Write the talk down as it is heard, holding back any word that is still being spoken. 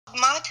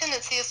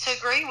tendency is to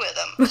agree with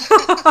them.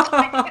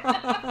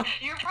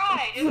 You're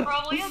right. It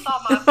probably is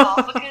all my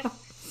fault because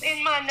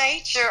in my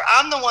nature,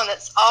 I'm the one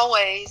that's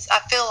always, I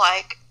feel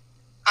like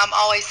I'm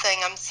always saying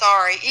I'm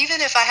sorry. Even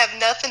if I have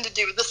nothing to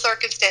do with the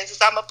circumstances,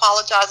 I'm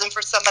apologizing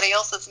for somebody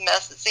else's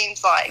mess, it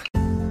seems like.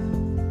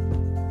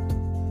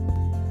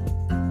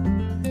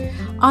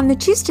 On the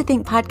Choose to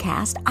Think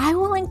podcast, I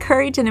will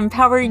encourage and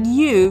empower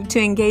you to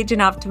engage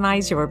and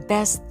optimize your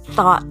best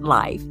thought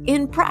life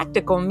in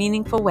practical,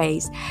 meaningful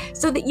ways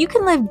so that you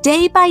can live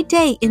day by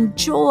day in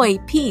joy,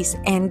 peace,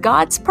 and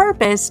God's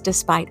purpose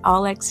despite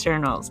all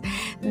externals.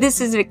 This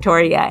is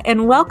Victoria,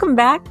 and welcome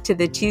back to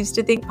the Choose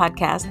to Think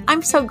podcast.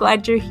 I'm so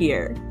glad you're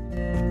here.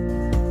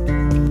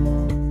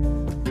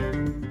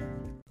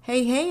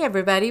 Hey,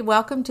 everybody.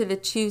 Welcome to the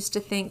Choose to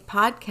Think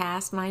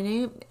podcast. My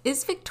name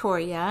is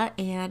Victoria,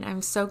 and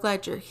I'm so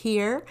glad you're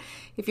here.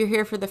 If you're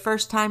here for the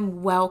first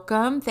time,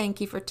 welcome.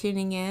 Thank you for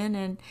tuning in.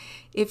 And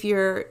if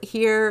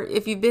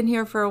you've been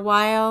here for a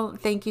while,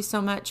 thank you so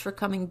much for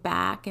coming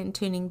back and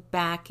tuning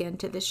back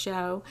into the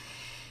show.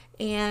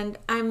 And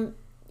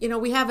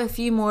we have a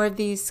few more of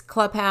these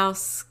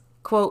Clubhouse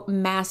quote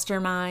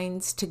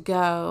masterminds to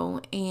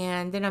go,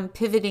 and then I'm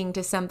pivoting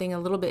to something a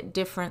little bit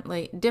different,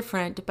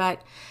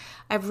 but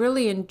I've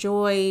really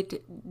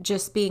enjoyed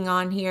just being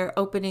on here,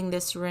 opening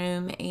this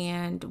room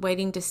and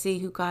waiting to see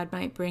who God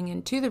might bring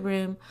into the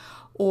room,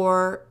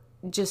 or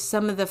just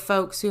some of the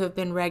folks who have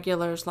been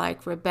regulars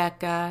like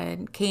Rebecca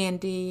and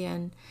Candy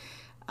and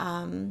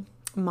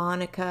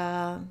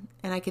Monica,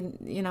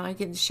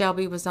 and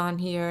Shelby was on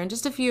here, and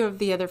just a few of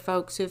the other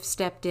folks who have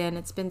stepped in.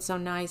 It's been so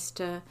nice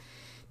to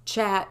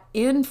chat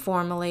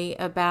informally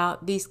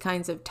about these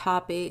kinds of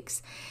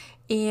topics.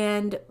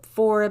 And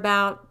for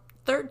about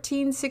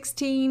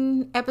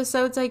 16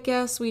 episodes, I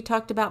guess, we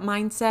talked about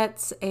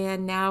mindsets,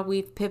 and now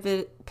we've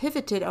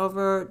pivoted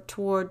over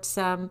towards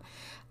some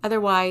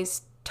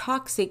otherwise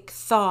toxic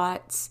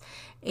thoughts.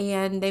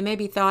 And they may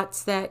be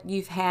thoughts that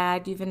you've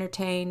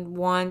entertained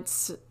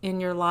once in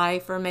your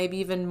life, or maybe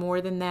even more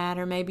than that,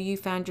 or maybe you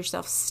found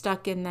yourself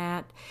stuck in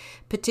that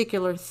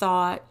particular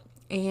thought.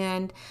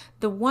 And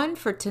the one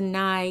for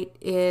tonight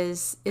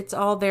is, it's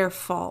all their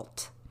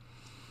fault.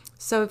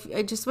 So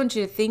I just want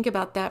you to think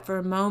about that for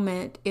a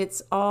moment.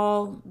 It's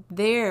all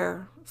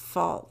their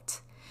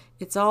fault.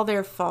 It's all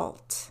their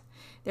fault.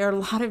 There are a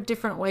lot of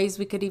different ways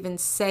we could even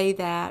say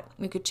that.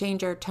 We could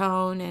change our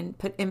tone and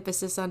put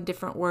emphasis on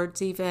different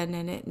words even,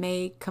 and it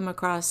may come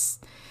across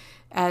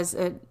as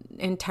an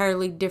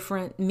entirely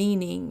different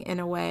meaning in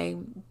a way.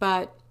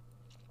 But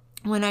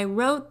when I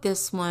wrote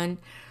this one,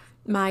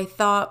 my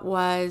thought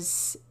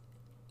was,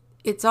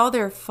 it's all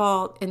their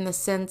fault in the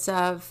sense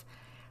of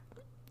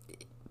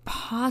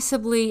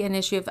possibly an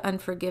issue of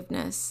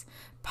unforgiveness,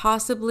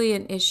 possibly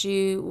an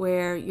issue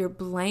where you're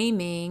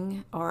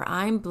blaming, or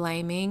I'm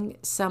blaming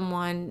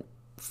someone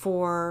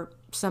for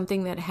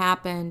something that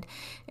happened,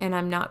 and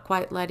I'm not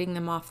quite letting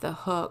them off the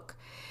hook.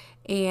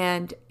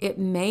 And it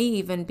may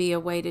even be a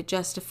way to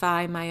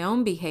justify my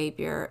own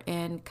behavior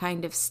and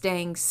kind of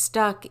staying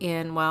stuck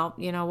in, well,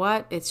 you know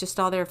what? It's just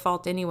all their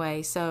fault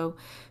anyway, so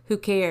who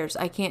cares?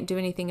 I can't do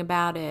anything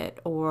about it.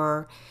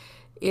 Or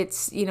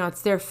it's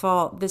their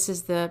fault. This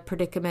is the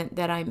predicament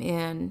that I'm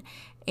in.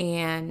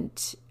 And,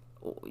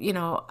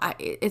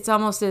 it's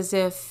almost as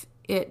if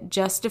it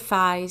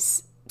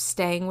justifies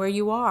staying where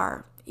you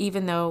are,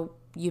 even though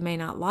you may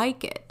not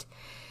like it.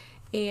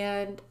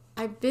 And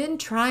I've been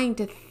trying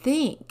to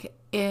think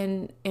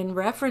in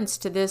reference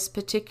to this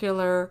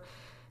particular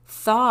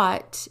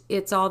thought,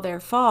 it's all their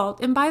fault.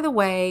 And by the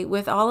way,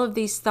 with all of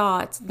these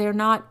thoughts, they're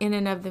not in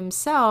and of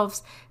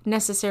themselves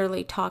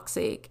necessarily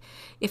toxic.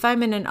 If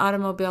I'm in an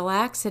automobile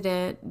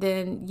accident,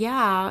 then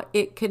yeah,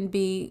 it can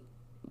be,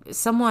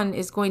 someone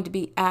is going to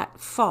be at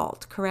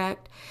fault,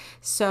 correct?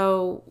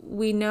 So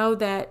we know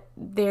that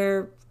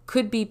there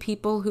could be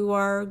people who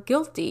are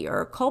guilty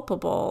or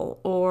culpable,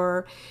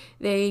 or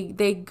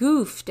they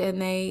goofed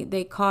and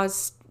they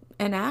caused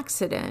an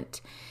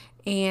accident.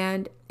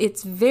 And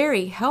it's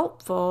very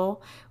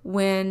helpful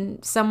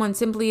when someone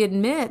simply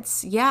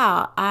admits,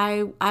 yeah,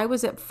 I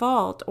was at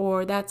fault,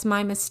 or that's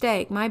my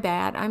mistake, my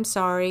bad, I'm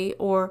sorry,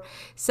 or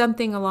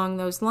something along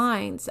those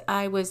lines.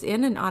 I was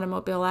in an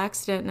automobile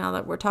accident, now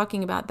that we're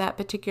talking about that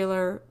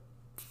particular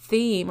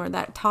theme or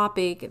that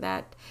topic,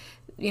 that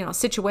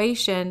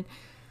situation,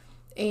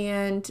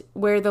 and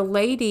where the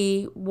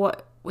lady,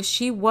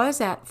 she was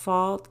at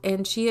fault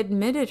and she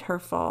admitted her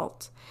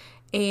fault.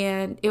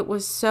 And it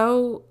was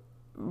so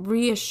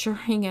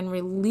reassuring and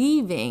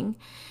relieving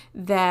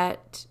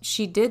that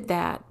she did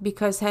that,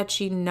 because had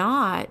she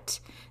not,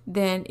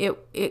 then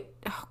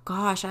oh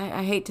gosh,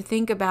 I hate to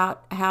think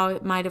about how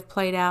it might have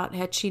played out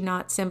had she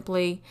not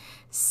simply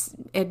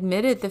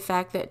admitted the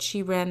fact that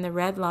she ran the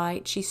red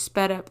light. She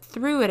sped up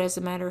through it, as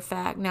a matter of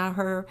fact. Now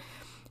her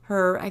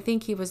I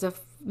think he was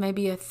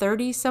maybe a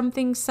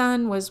 30-something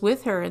son was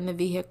with her in the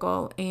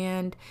vehicle,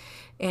 and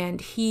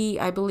he,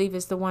 I believe,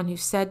 is the one who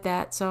said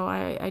that. So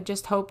I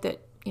just hope that,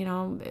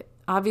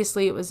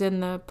 obviously it was in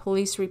the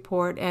police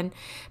report. And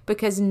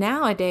because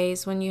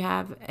nowadays when you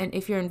have, and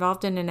if you're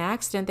involved in an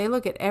accident, they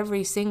look at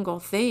every single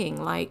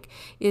thing, like,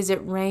 is it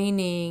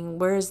raining?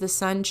 Where is the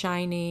sun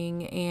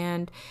shining?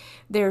 And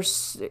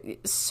there's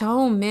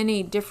so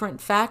many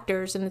different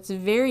factors, and it's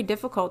very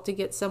difficult to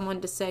get someone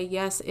to say,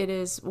 yes, it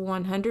is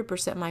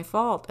 100% my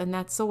fault. And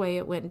that's the way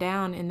it went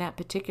down in that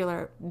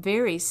particular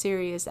very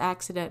serious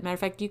accident. Matter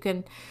of fact, you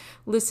can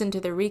listen to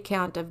the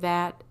recount of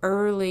that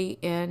early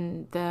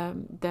in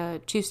the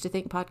Choose to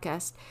Think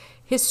podcast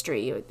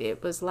history.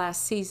 It was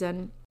last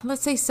season.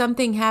 Let's say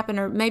something happened,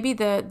 or maybe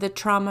the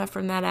trauma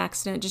from that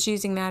accident, just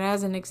using that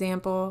as an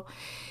example.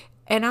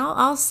 And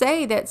I'll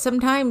say that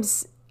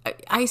sometimes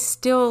I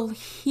still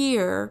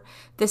hear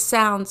the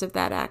sounds of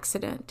that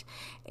accident.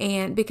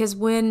 And because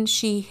when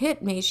she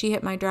hit me, she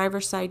hit my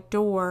driver's side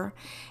door,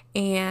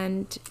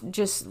 and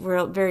just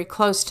very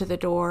close to the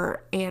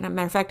door. And a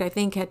matter of fact, I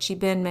think had she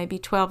been maybe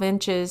 12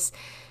 inches,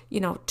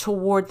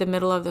 toward the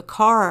middle of the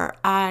car,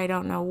 I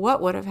don't know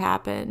what would have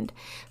happened.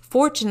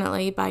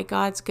 Fortunately, by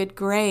God's good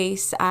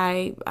grace,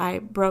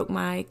 I broke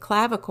my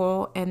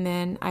clavicle, and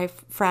then I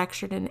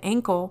fractured an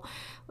ankle.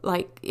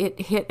 Like, it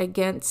hit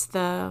against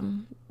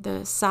the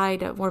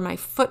side of where my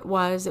foot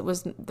was. It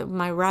was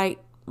my right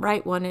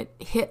one. It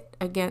hit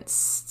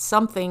against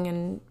something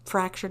and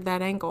fractured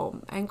that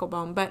ankle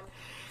bone. But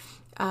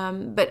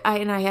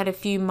I had a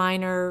few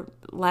minor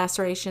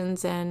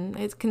lacerations and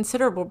it's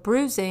considerable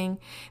bruising.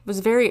 It was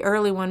very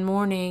early one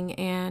morning,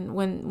 and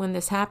when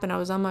this happened, I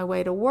was on my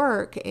way to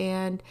work.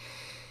 And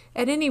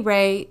at any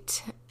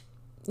rate,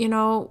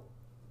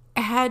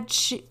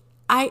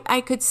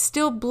 I could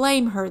still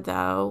blame her,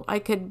 though. I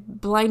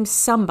could blame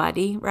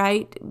somebody,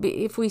 right?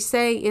 If we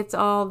say it's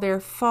all their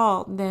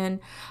fault, then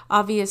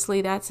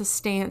obviously that's a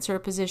stance or a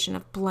position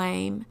of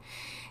blame.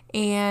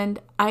 And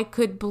I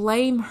could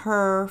blame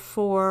her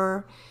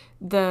for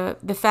the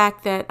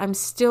fact that I'm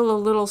still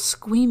a little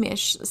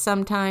squeamish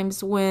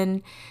sometimes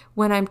when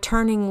I'm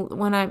turning,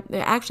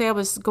 I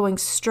was going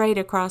straight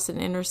across an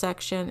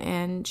intersection,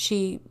 and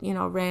she,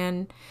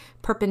 ran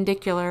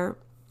perpendicular.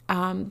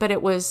 But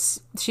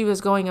she was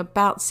going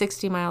about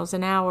 60 miles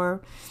an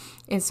hour.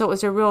 And so it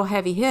was a real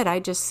heavy hit. I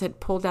just had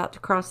pulled out to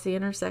cross the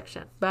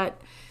intersection.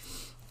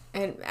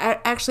 And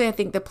actually, I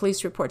think the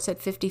police report said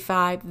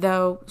 55,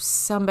 though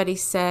somebody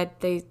said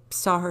they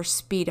saw her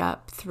speed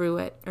up through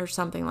it or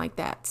something like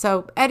that.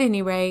 So at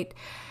any rate,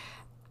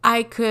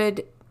 I'm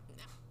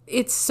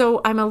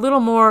a little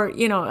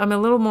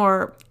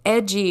more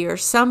edgy or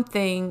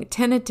something,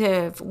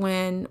 tentative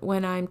when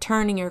I'm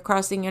turning or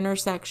crossing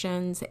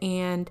intersections.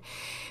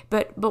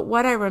 But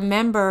what I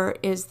remember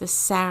is the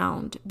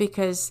sound,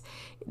 because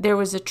there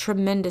was a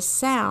tremendous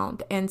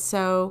sound. And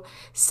so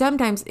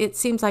sometimes it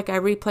seems like I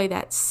replay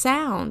that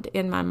sound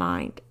in my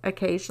mind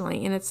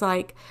occasionally. And it's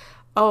like,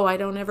 oh, I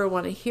don't ever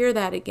want to hear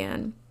that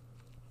again.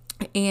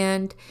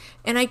 And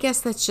I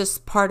guess that's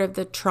just part of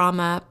the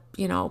trauma,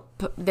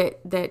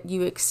 that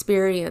you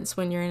experience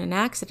when you're in an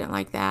accident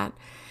like that.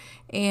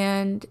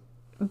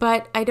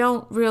 But I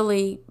don't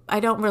really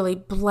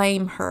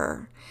blame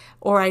her,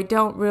 or I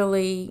don't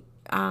really,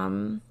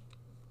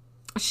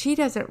 she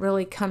doesn't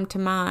really come to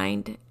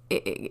mind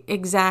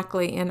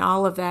exactly in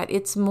all of that.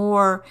 It's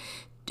more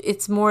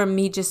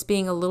me just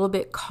being a little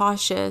bit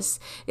cautious.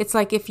 It's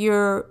like if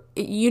you're,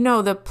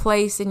 the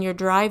place in your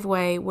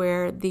driveway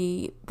where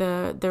the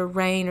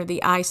rain or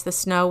the ice, the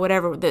snow,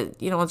 whatever,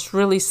 it's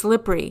really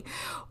slippery.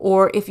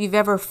 Or if you've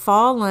ever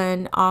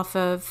fallen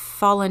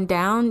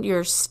down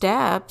your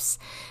steps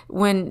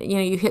when,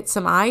 you hit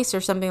some ice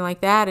or something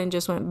like that and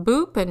just went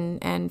boop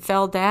and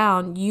fell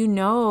down,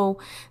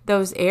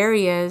 those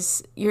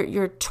areas,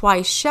 you're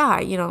twice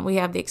shy. We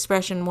have the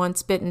expression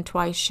once bitten,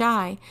 twice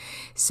shy.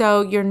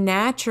 So you're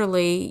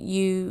naturally,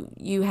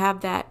 you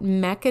have that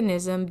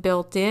mechanism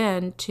built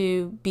in to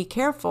be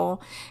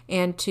careful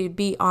and to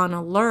be on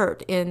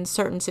alert in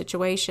certain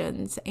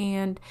situations.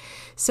 And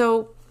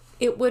so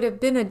it would have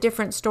been a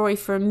different story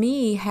for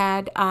me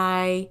had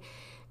I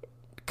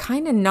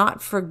kind of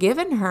not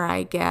forgiven her,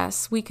 I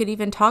guess. We could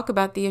even talk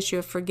about the issue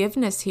of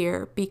forgiveness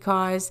here,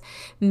 because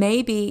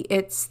maybe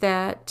it's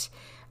that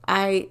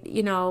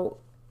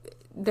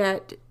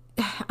that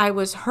I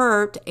was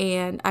hurt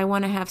and I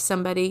want to have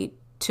somebody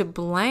to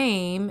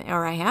blame,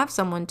 or I have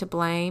someone to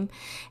blame,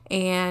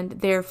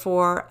 and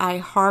therefore I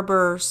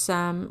harbor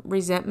some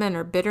resentment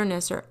or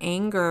bitterness or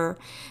anger,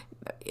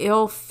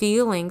 ill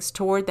feelings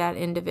toward that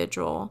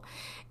individual.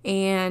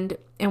 And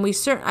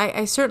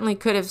I certainly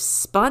could have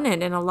spun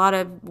it in a lot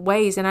of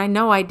ways, and I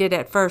know I did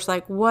at first,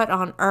 like, what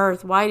on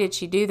earth, why did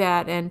she do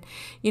that? And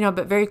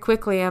but very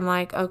quickly I'm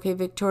like, okay,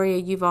 Victoria,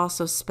 you've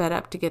also sped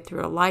up to get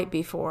through a light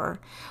before.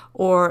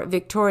 Or,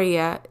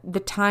 Victoria, the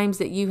times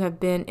that you have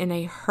been in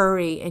a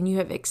hurry and you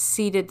have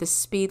exceeded the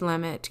speed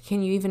limit,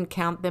 can you even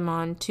count them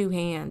on two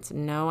hands?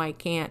 No, I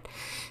can't.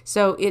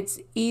 So it's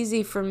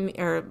easy for me,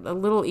 or a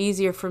little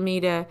easier for me,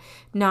 to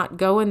not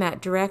go in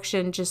that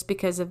direction just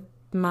because of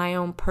my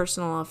own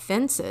personal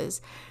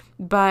offenses.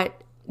 But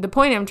the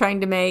point I'm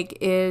trying to make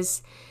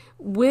is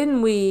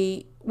when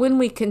we when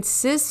we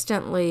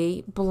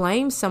consistently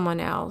blame someone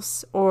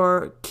else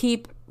or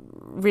keep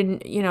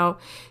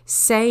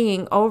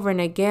saying over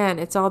and again,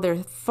 it's all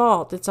their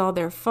fault, it's all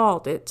their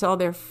fault, it's all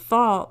their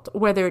fault,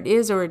 whether it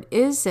is or it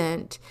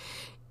isn't,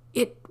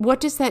 what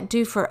does that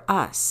do for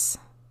us?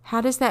 How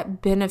does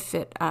that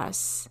benefit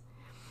us?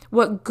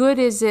 What good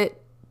is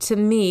it to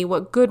me?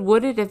 What good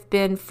would it have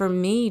been for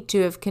me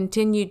to have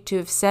continued to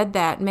have said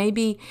that?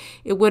 Maybe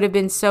it would have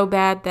been so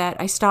bad that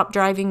I stopped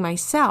driving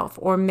myself,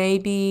 or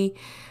maybe,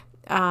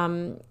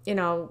 well,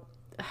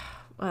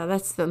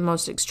 that's the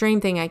most extreme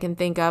thing I can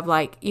think of.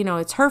 Like,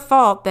 it's her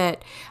fault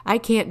that I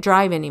can't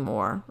drive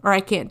anymore, or I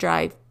can't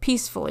drive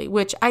peacefully,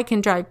 which I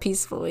can drive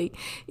peacefully.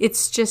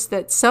 It's just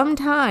that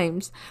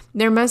sometimes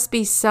there must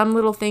be some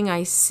little thing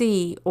I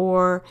see,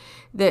 or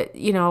that,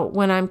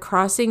 when I'm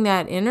crossing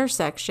that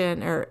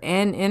intersection or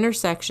an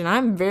intersection,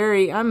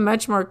 I'm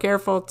much more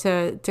careful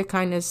to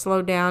kind of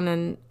slow down.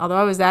 And although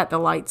I was at the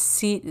light,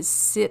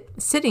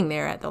 sitting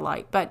there at the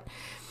light, but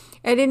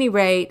at any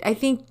rate, I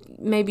think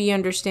maybe you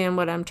understand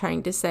what I'm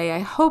trying to say. I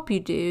hope you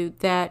do,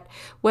 that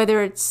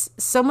whether it's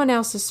someone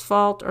else's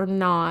fault or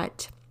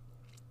not,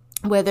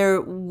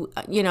 whether,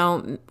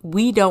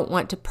 we don't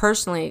want to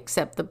personally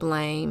accept the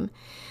blame,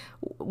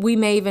 we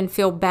may even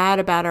feel bad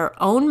about our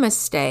own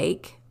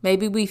mistake.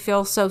 Maybe we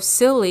feel so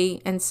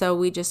silly, and so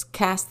we just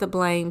cast the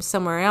blame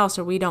somewhere else,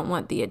 or we don't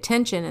want the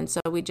attention, and so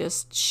we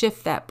just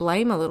shift that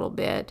blame a little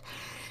bit.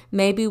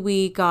 Maybe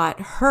we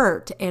got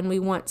hurt and we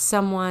want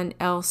someone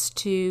else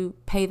to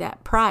pay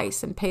that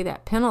price and pay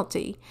that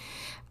penalty.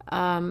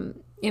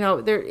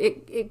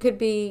 It could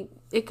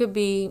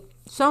be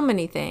so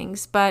many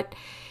things, but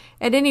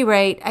at any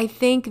rate, I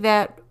think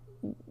that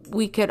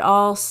we could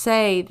all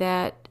say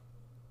that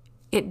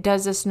it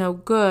does us no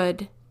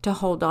good to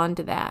hold on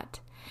to that.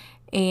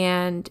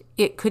 And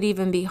it could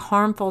even be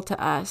harmful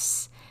to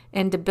us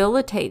and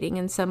debilitating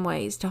in some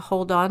ways to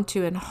hold on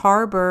to and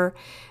harbor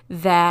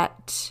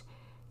that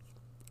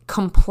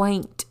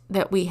complaint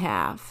that we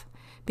have,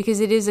 because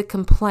it is a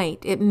complaint.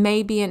 It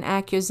may be an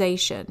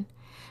accusation,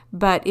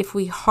 but if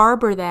we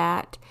harbor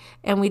that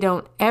and we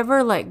don't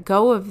ever let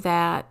go of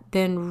that,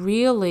 then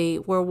really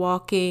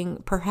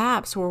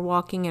perhaps we're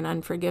walking in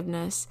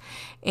unforgiveness.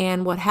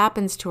 And what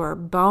happens to our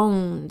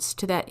bones,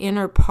 to that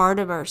inner part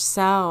of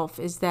ourself,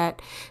 is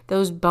that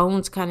those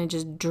bones kind of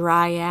just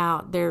dry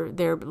out.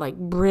 They're like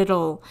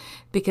brittle,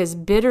 because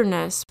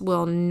bitterness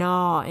will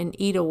gnaw and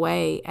eat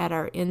away at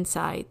our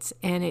insides.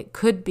 And it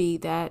could be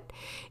that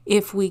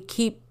if we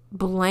keep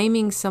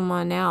blaming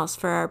someone else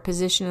for our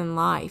position in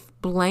life,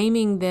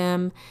 blaming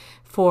them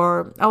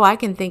for, I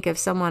can think of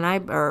someone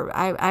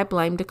I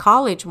blamed a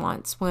college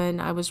once when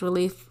I was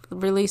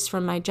released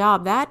from my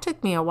job. That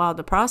took me a while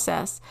to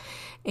process.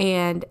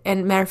 And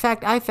matter of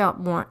fact, I felt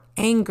more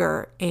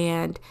anger,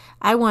 and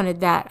I wanted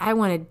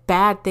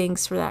bad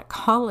things for that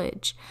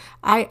college.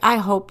 I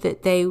hope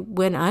that they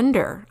went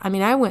under. I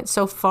mean, I went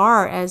so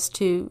far as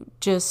to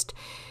just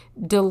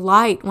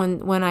delight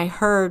when I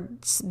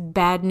heard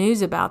bad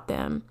news about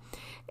them.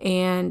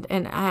 And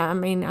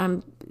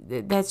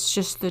that's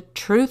just the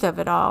truth of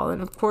it all.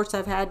 And of course,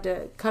 I've had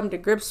to come to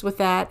grips with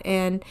that.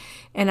 And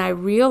I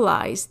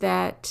realized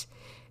that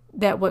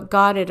what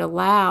God had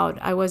allowed,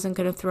 I wasn't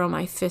going to throw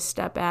my fist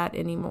up at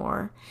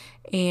anymore,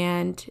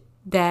 and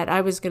that I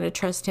was going to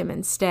trust Him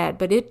instead.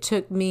 But it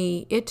took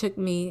me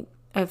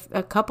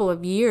a couple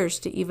of years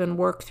to even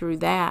work through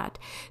that,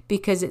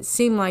 because it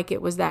seemed like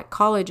it was that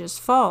college's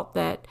fault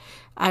that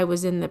I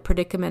was in the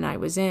predicament I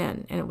was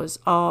in, and it was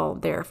all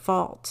their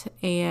fault.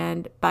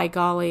 And by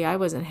golly, I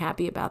wasn't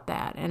happy about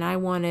that, and I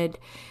wanted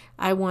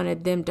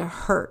them to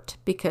hurt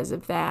because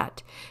of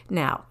that.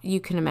 Now, you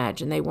can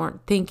imagine they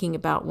weren't thinking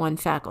about one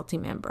faculty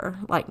member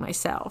like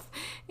myself.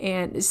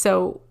 And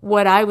so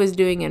what I was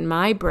doing in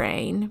my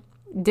brain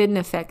didn't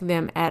affect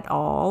them at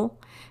all,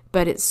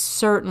 but it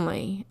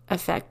certainly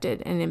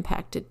affected and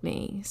impacted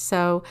me.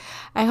 So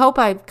I hope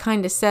I've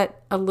kind of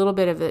set a little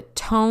bit of a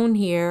tone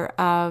here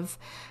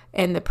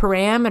and the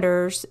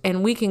parameters,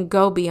 and we can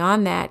go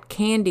beyond that.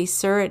 Candy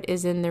Surratt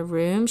is in the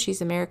room.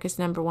 She's America's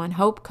 #1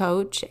 Hope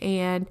Coach,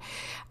 and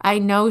I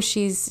know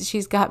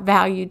she's got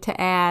value to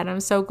add. I'm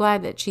so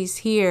glad that she's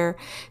here.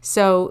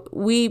 So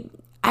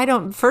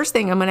first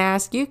thing I'm going to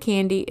ask you,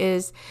 Candy,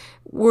 is,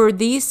 were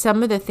these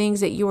some of the things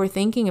that you were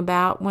thinking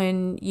about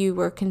when you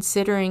were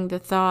considering the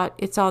thought,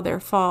 it's all their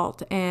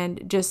fault,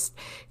 and just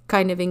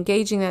kind of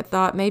engaging that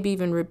thought, maybe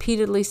even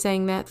repeatedly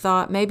saying that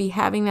thought, maybe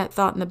having that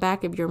thought in the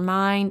back of your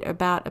mind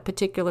about a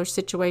particular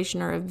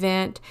situation or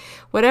event,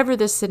 whatever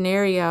the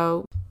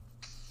scenario?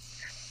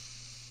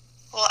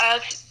 Well,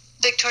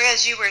 Victoria,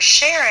 as you were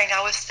sharing,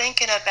 I was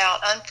thinking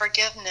about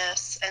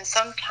unforgiveness, and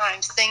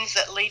sometimes things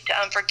that lead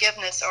to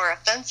unforgiveness or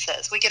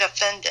offenses. We get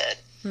offended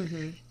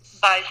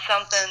by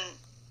something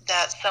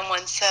that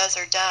someone says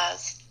or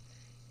does.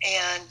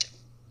 And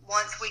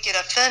once we get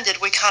offended,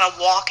 we kind of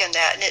walk in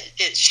that, and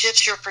it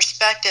shifts your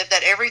perspective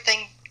that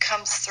everything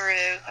comes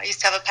through. I used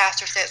to have a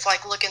pastor say it's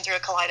like looking through a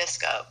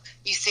kaleidoscope.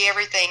 You see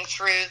everything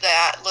through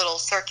that little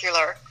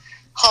circular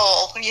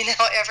whole.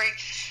 Every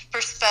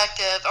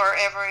perspective or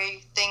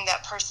everything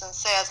that person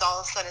says all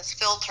of a sudden is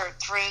filtered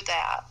through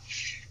that.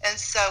 And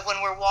so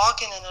when we're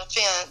walking an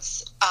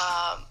offense,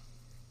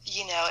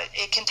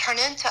 it can turn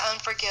into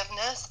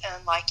unforgiveness,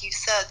 and like you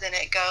said, then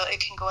it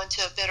can go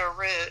into a bitter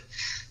root.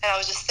 And I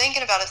was just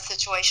thinking about a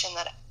situation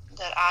that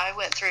I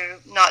went through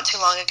not too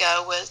long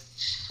ago with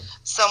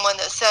someone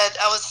that said,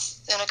 I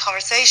was in a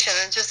conversation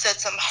and just said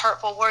some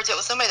hurtful words. It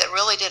was somebody that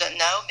really didn't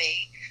know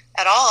me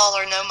at all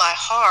or know my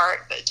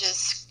heart, but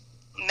just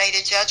made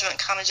a judgment,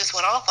 kind of just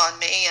went off on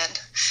me. And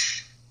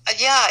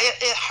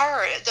it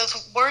hurt.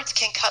 Those words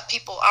can cut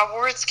people. Our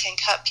words can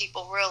cut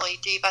people really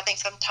deep. I think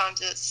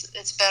sometimes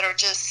it's better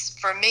just,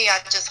 for me, I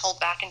just hold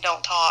back and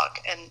don't talk.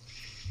 And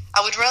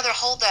I would rather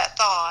hold that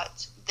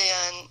thought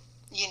than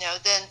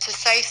to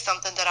say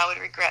something that I would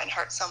regret and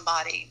hurt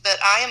somebody. But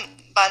I am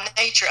by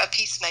nature a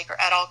peacemaker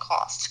at all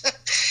costs.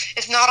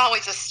 It's not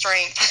always a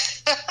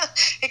strength.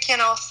 It can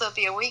also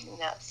be a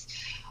weakness.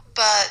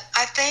 But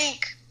I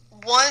think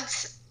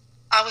once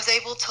I was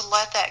able to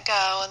let that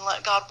go and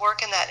let God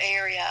work in that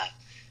area,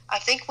 I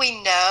think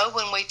we know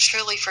when we've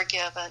truly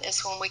forgiven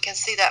is when we can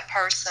see that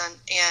person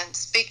and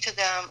speak to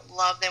them,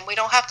 love them. We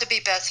don't have to be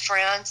best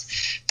friends,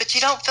 but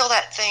you don't feel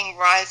that thing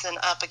rising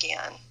up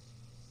again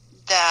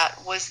that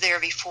was there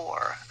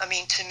before. I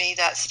mean, to me,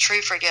 that's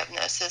true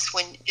forgiveness. That's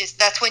when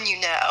you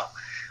know,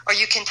 or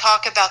you can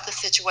talk about the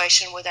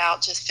situation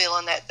without just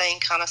feeling that thing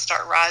kind of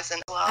start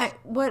rising.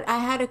 Well, I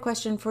had a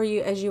question for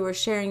you as you were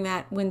sharing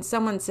that. When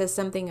someone says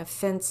something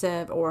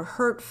offensive or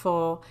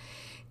hurtful,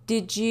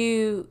 did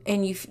you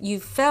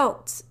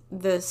felt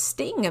the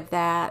sting of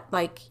that,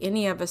 like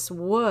any of us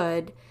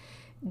would?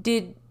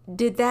 Did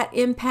that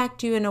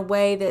impact you in a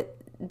way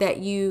that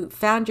you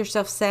found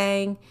yourself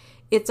saying,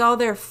 it's all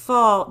their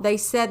fault, they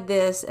said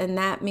this, and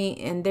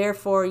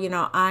therefore,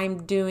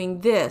 I'm doing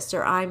this,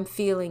 or I'm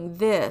feeling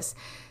this?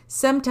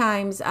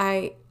 Sometimes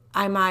I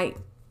might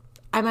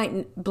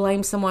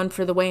blame someone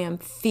for the way I'm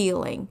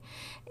feeling,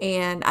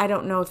 and I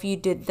don't know if you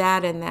did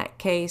that in that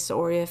case,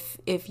 or if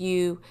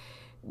you,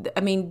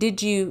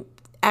 did you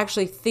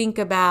actually think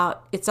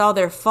about it's all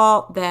their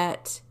fault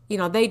that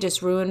they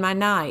just ruined my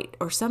night,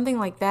 or something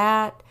like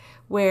that,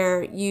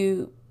 where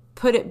you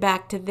put it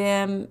back to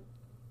them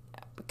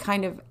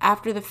kind of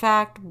after the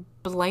fact,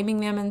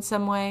 blaming them in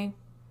some way?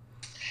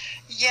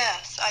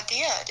 Yes, I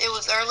did. It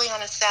was early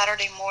on a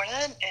Saturday morning,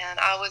 and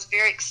I was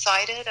very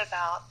excited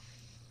about,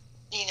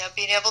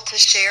 being able to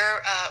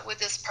share with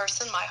this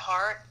person my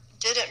heart.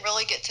 Didn't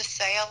really get to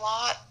say a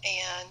lot,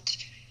 and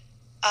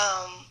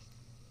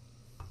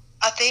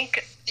I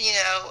think,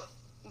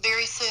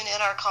 very soon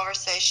in our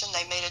conversation,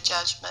 they made a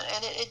judgment,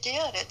 and it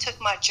did. It took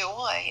my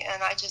joy,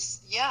 and I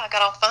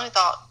got off the phone and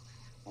thought,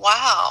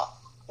 wow,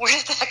 where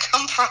did that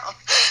come from?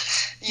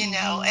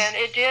 And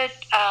it did,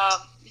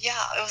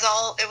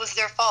 it was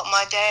their fault.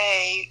 My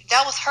day,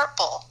 that was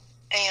hurtful.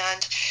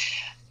 And,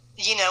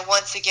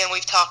 once again,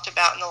 we've talked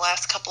about in the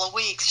last couple of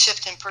weeks,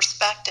 shifting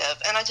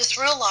perspective. And I just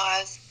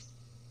realized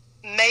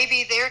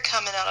maybe they're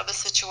coming out of a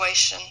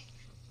situation,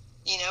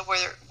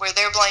 where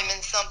they're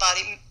blaming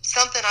somebody.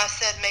 Something I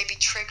said maybe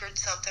triggered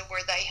something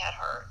where they had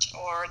hurt,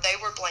 or they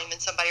were blaming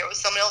somebody, or it was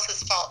someone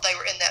else's fault. They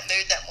were in that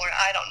mood that morning.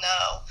 I don't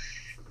know.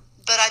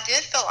 But I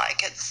did feel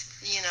like it's,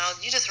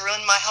 you just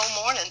ruined my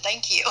whole morning.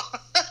 Thank you.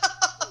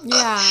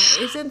 Yeah.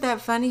 Isn't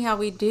that funny how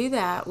we do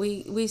that?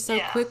 We so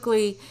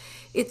quickly,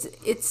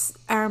 it's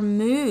our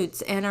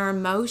moods and our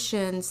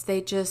emotions, they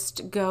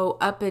just go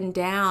up and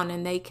down,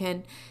 and they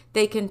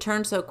can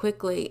turn so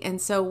quickly. And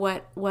so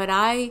what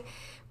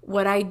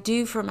I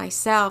do for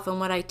myself and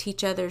what I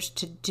teach others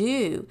to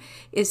do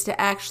is to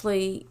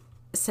actually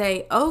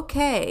say,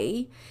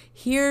 okay,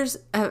 here's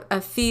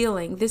a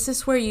feeling. This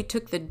is where you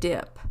took the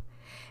dip.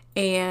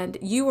 And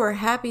you were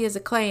happy as a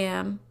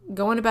clam,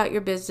 going about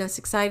your business,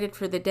 excited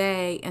for the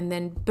day, and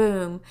then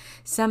boom,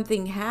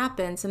 something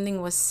happened,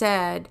 something was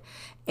said,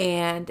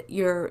 and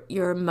your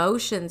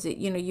emotions,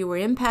 you were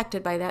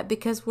impacted by that,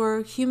 because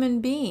we're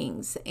human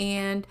beings,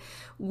 and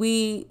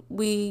we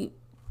may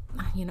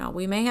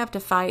have to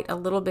fight a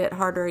little bit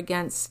harder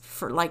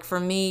for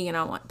me,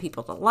 I want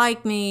people to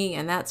like me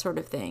and that sort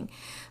of thing.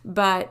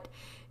 But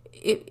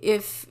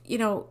if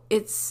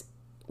it's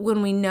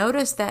when we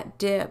notice that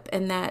dip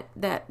and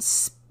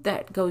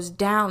that goes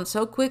down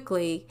so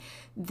quickly,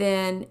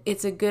 then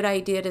it's a good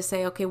idea to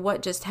say, okay,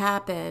 what just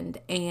happened,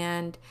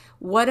 and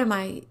what am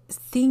I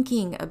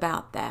thinking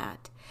about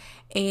that?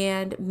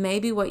 And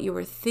maybe what you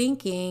were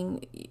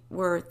thinking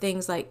were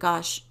things like,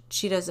 gosh,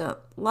 she doesn't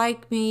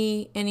like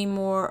me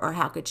anymore, or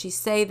how could she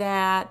say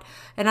that?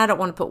 And I don't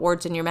want to put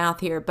words in your mouth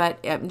here, but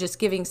I'm just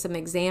giving some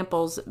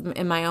examples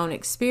in my own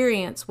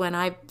experience.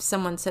 When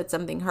someone said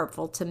something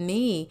hurtful to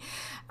me,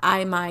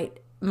 one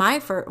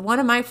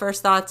of my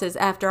first thoughts is,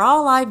 after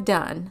all I've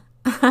done,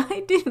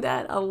 I do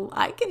that.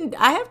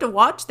 I have to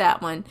watch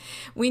that one.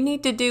 We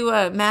need to do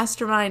a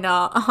mastermind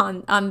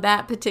on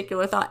that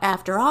particular thought.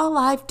 After all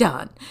I've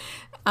done,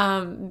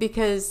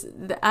 because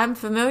I'm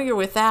familiar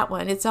with that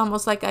one. It's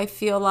almost like I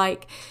feel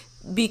like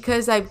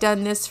because I've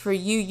done this for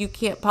you, you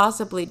can't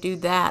possibly do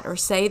that or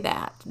say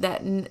that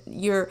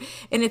you're,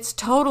 and it's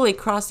totally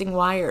crossing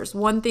wires.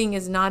 One thing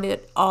is not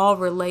at all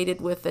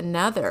related with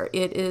another.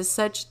 It is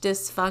such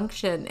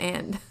dysfunction,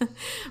 and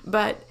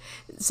but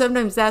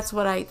sometimes that's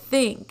what I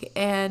think.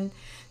 And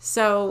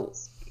so,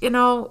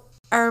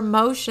 our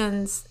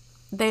emotions,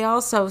 they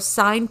also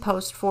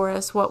signpost for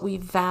us what we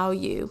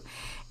value.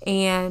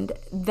 And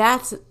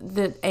that's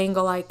the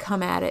angle I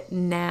come at it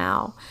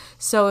now.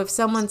 So if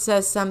someone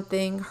says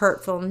something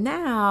hurtful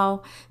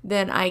now,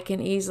 then I can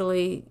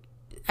easily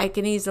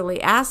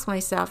ask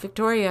myself,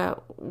 Victoria,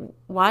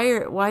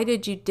 why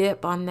did you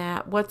dip on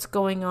that? What's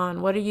going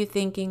on? What are you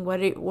thinking?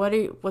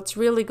 What's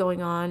really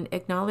going on?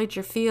 Acknowledge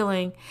your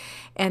feeling,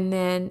 and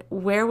then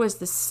where was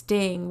the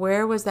sting?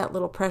 Where was that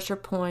little pressure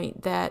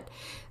point that,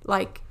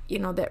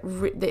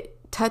 that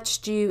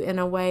touched you in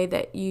a way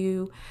that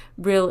you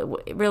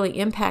really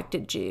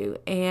impacted you?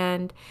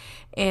 And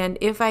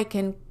if I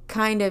can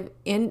kind of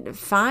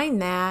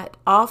find that,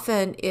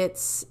 often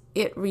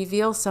it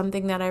reveals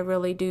something that I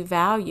really do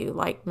value,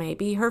 like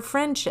maybe her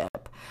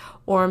friendship,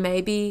 or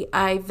maybe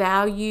I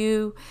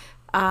value,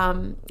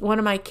 one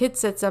of my kids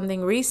said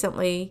something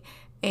recently,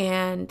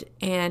 and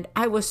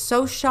I was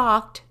so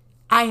shocked.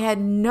 I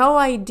had no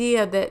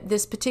idea that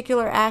this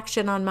particular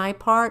action on my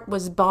part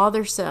was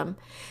bothersome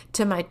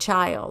to my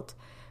child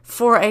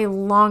for a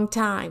long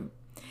time.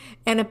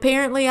 And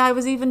apparently I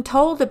was even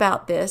told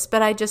about this,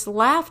 but I just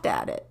laughed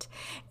at it.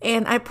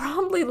 And I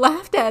probably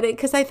laughed at it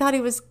because I thought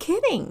he was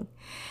kidding.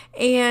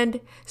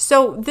 And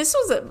so this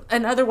was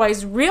an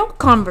otherwise real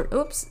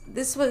conversation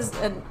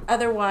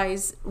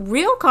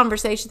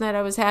that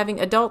I was having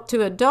adult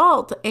to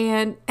adult,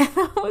 and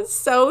I was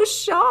so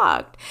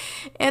shocked,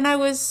 and I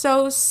was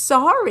so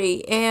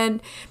sorry,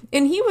 and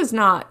he was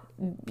not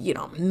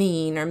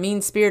mean or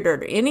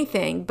mean-spirited or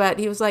anything, but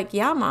he was like,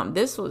 yeah, Mom,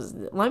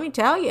 let me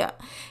tell you.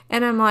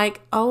 And I'm like,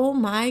 oh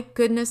my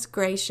goodness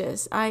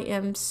gracious, I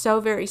am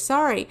so very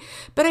sorry.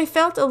 But I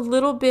felt a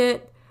little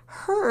bit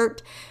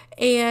hurt,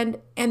 and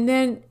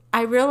then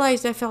I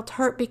realized I felt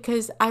hurt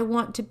because I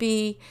want to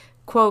be,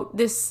 quote,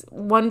 this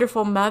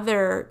wonderful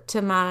mother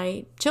to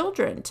my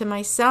children, to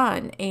my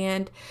son.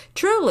 And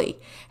truly,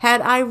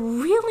 had I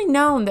really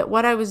known that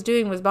what I was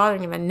doing was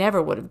bothering him, I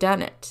never would have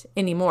done it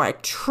anymore. I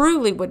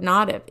truly would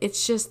not have.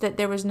 It's just that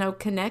there was no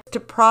connect to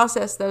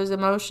process those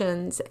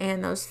emotions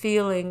and those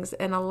feelings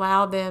and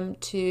allow them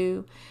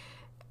to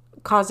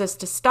cause us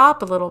to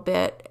stop a little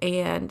bit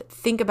and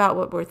think about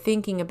what we're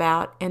thinking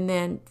about, and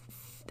then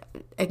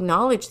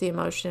acknowledge the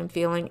emotion and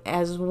feeling,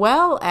 as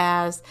well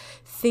as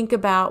think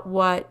about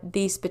what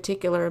these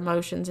particular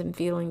emotions and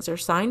feelings are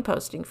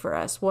signposting for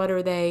us. What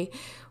are they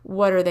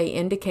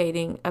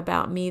indicating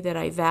about me that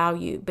I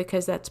value?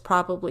 Because that's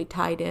probably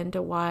tied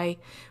into why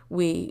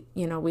we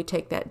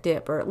take that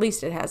dip, or at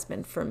least it has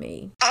been for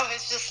me. I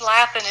was just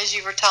laughing as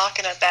you were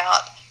talking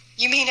about,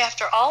 you mean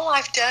after all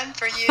I've done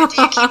for you,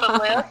 do you keep a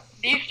list?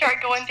 Do you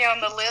start going down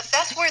the list?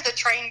 That's where the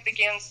train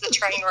begins, the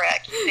train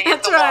wreck. You see,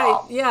 that's right.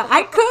 Wall. Yeah,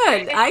 I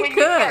could. You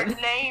start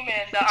naming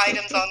the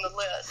items on the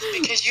list,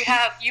 because you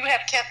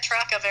have kept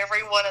track of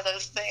every one of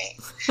those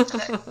things.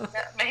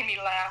 That made me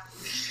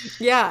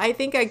laugh. Yeah, I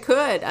think I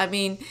could. I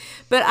mean,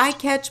 but I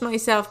catch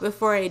myself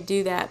before I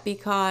do that,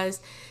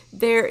 because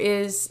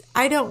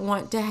I don't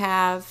want to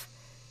have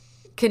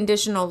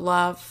conditional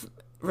love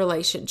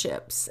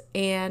relationships,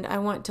 and I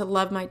want to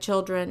love my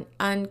children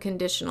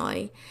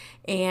unconditionally,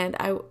 and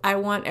I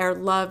want our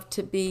love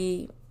to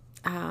be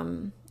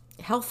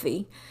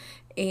healthy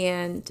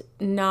and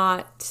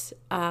not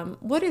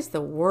what is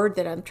the word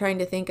that I'm trying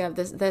to think of,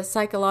 the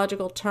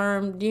psychological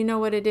term, do you know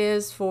what it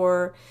is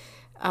for,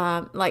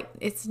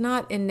 it's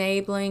not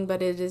enabling,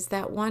 but it is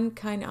that one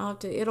kind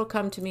of, it'll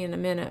come to me in a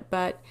minute,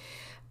 but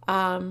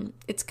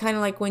it's kind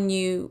of like when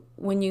you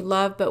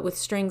love but with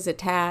strings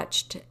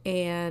attached,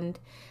 and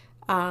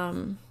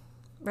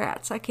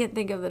rats, I can't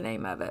think of the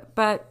name of it,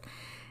 but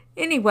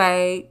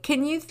anyway,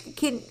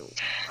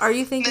 are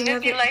you thinking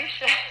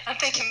manipulation? I'm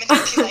thinking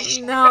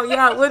manipulation. No,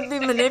 yeah, it would be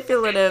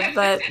manipulative,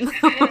 but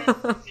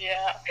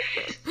yeah,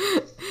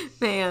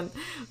 man.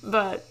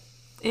 But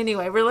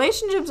anyway,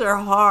 relationships are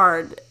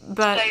hard,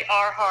 but they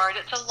are hard.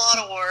 It's a lot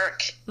of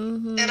work,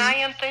 and I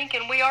am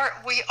thinking we are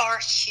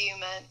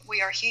human.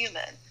 We are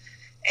human,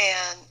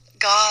 and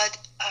God.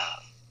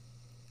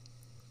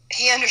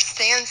 He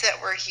understands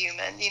that we're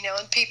human,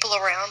 and people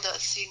around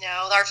us,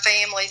 our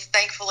families,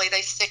 thankfully,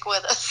 they stick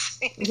with us.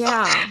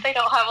 Yeah. They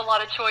don't have a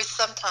lot of choice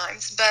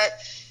sometimes. But,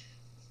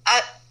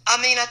 I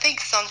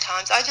think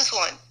sometimes I just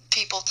want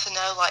people to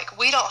know,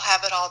 we don't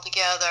have it all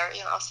together.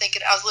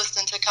 I was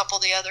listening to a couple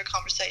of the other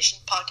conversation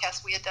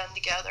podcasts we had done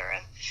together,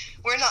 and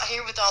we're not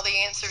here with all the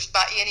answers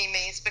by any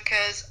means,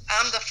 because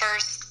I'm the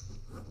first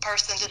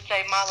person to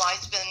say my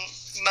life's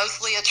been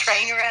mostly a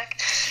train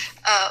wreck,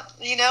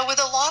 with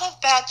a lot of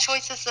bad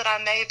choices that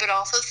I made, but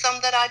also some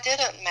that I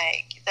didn't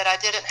make, that I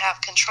didn't have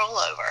control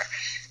over.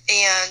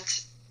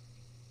 And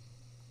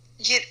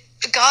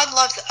God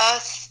loves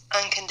us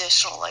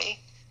unconditionally,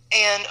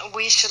 And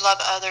we should love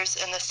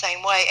others in the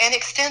same way and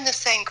extend the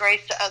same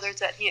grace to others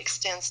that he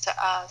extends to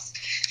us.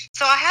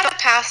 So I had a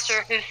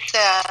pastor who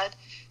said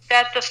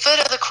that the foot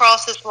of the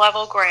cross is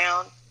level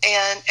ground,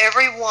 and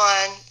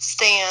everyone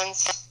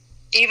stands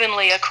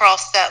evenly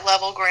across that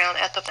level ground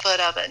at the foot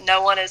of it.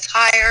 No one is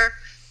higher,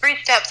 3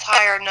 steps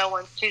higher, no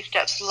one's 2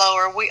 steps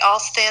lower. We all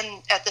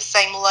stand at the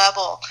same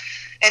level.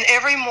 And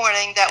every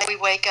morning that we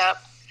wake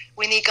up,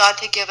 we need God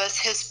to give us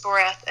his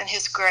breath and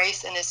his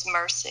grace and his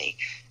mercy.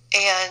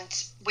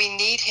 And we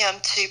need him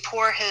to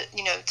pour his,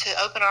 to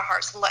open our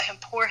hearts and let him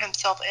pour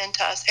himself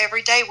into us.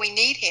 Every day we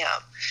need him.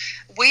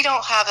 We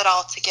don't have it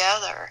all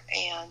together.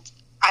 And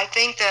I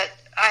think that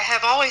I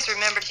have always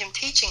remembered him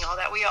teaching all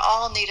that. We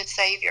all need a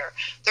Savior.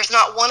 There's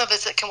not one of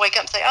us that can wake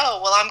up and say, oh,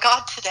 well, I'm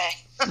God today.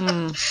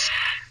 And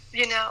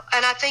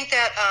I think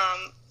that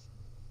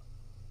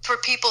for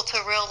people to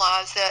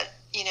realize that,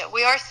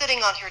 we are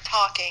sitting on here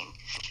talking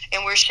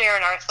and we're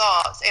sharing our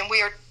thoughts, and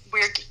we're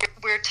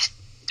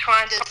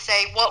trying to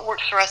say what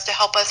works for us to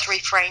help us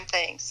reframe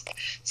things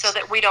so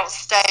that we don't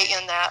stay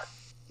in that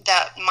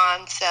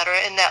mindset or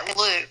in that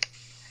loop.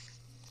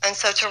 And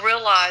so to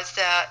realize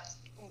that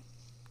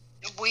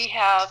we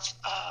have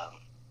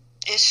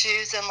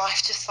issues in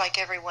life just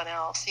like everyone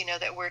else,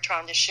 that we're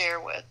trying to share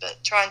with, but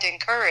trying to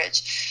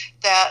encourage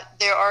that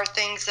there are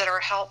things that are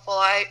helpful.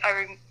 I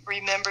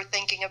remember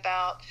thinking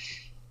about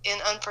in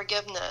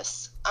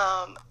unforgiveness,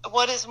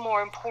 what is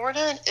more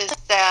important is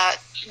that,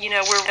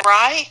 we're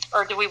right,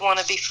 or do we want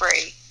to be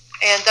free?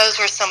 And those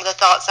were some of the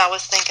thoughts I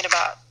was thinking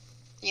about,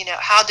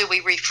 how do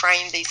we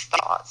reframe these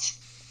thoughts?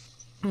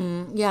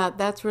 Yeah,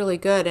 that's really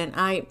good. And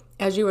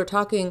as you were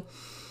talking,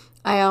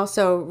 I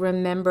also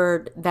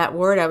remembered that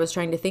word I was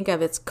trying to think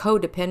of. It's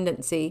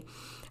codependency.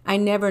 I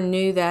never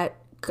knew that.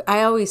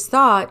 I always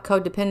thought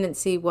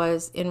codependency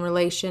was in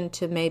relation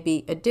to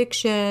maybe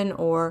addiction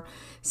or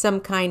some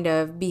kind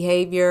of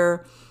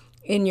behavior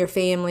in your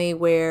family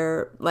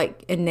where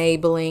like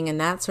enabling and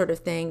that sort of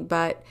thing.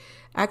 But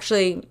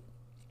actually,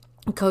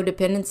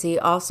 codependency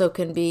also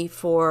can be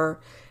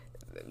for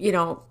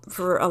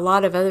a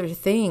lot of other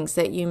things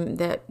that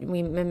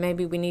we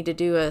need to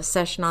do a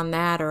session on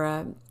that or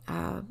an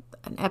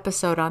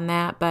episode on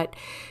that. But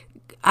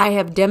I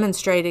have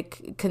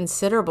demonstrated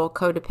considerable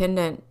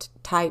codependent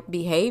type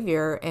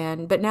behavior,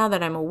 but now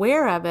that I'm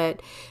aware of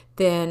it,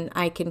 then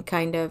I can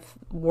kind of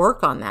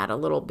work on that a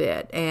little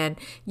bit. And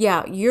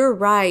yeah, you're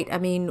right. I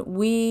mean,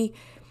 we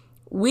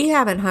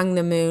haven't hung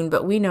the moon,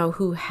 but we know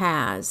who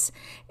has.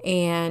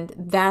 And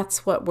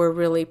that's what we're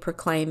really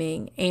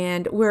proclaiming.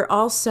 And we're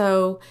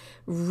also,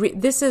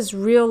 this is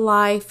real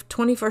life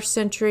 21st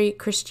century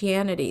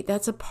Christianity.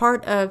 That's a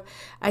part of,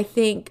 I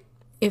think,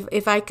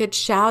 if I could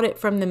shout it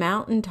from the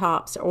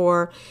mountaintops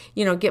or,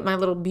 get my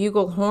little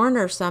bugle horn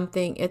or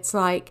something, it's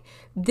like,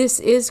 this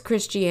is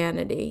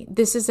Christianity.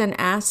 This is an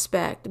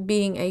aspect,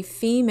 being a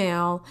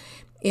female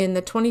in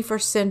the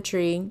 21st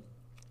century,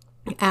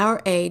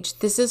 our age,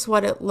 this is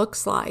what it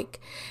looks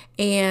like.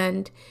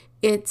 And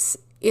it's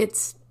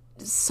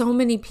so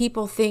many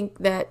people think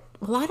that,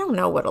 well, I don't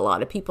know what a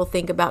lot of people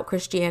think about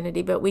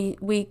Christianity, but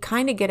we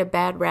kind of get a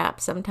bad rap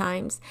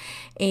sometimes.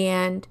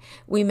 And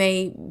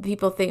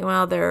people think,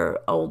 well, they're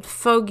old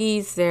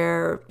fogies,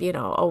 they're,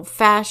 old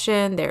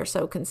fashioned, they're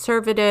so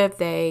conservative,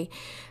 they're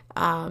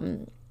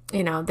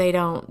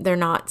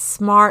not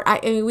smart. I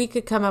mean, we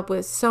could come up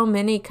with so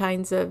many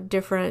kinds of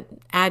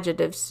different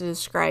adjectives to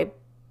describe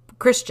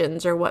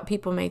Christians or what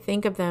people may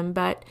think of them,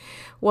 but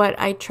what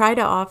I try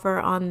to offer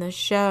on the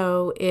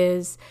show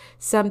is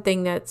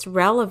something that's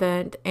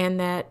relevant and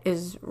that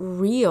is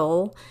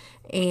real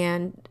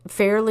and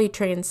fairly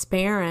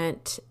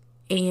transparent,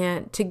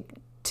 and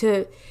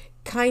to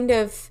kind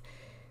of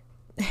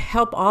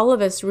help all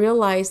of us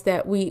realize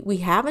that we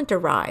haven't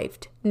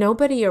arrived.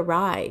 Nobody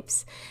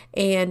arrives,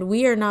 and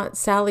we are not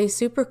Sally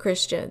Super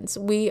Christians.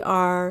 We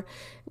are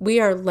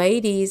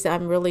ladies.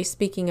 I'm really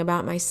speaking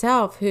about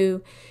myself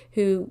who,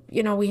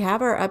 we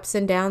have our ups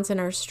and downs and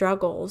our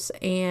struggles.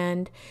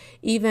 And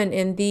even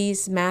in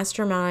these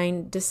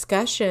mastermind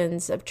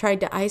discussions, I've tried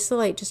to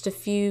isolate just a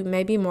few,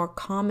 maybe more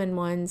common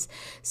ones,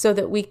 so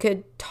that we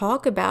could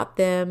talk about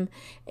them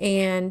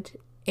and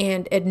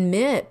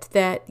admit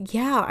that,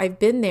 yeah, I've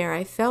been there,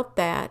 I felt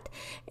that.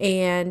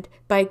 And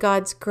by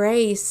God's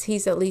grace,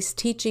 He's at least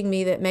teaching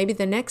me that maybe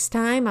the next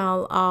time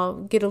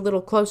I'll get a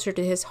little closer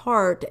to His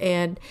heart,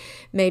 and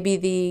maybe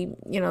the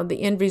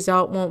end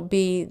result won't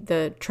be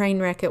the train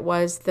wreck it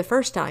was the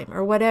first time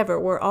or whatever.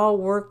 We're all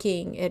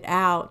working it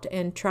out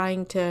and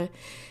trying to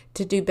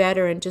do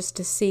better, and just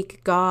to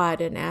seek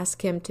God and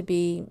ask Him to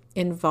be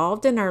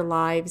involved in our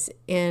lives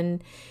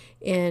in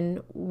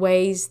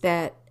ways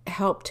that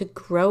help to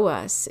grow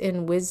us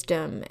in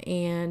wisdom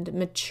and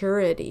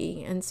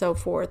maturity and so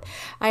forth.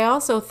 I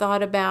also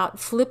thought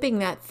about flipping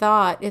that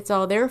thought, it's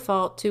all their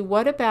fault, to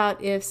what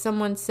about if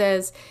someone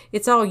says,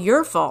 it's all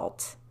your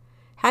fault?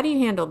 How do you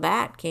handle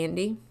that,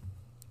 Candy?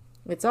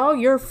 It's all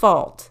your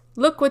fault.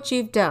 Look what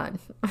you've done.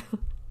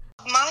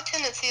 My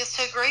tendency is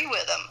to agree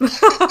with them.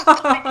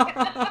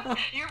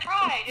 You're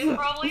right. It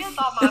probably is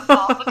all my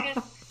fault,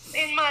 because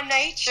in my my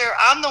nature,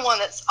 I'm the one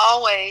that's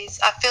always,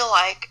 I feel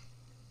like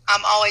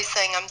I'm always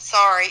saying I'm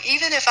sorry.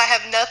 Even if I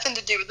have nothing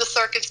to do with the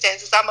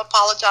circumstances, I'm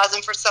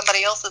apologizing for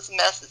somebody else's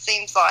mess, it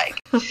seems like.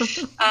 And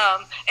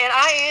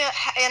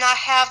I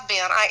have been,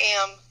 I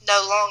am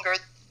no longer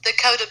the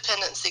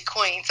codependency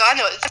queen. So I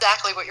know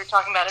exactly what you're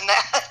talking about in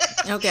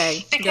that.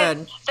 Okay, because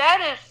good.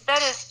 that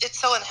is, it's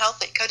so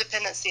unhealthy.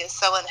 Codependency is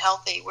so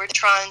unhealthy. We're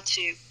trying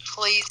to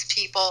please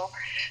people.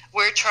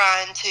 We're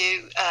trying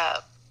to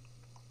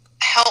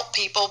help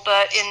people,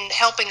 but in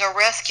helping or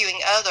rescuing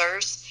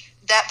others,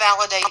 that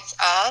validates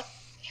us.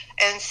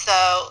 And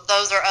so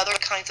those are other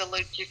kinds of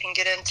loops you can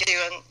get into.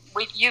 And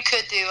you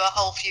could do a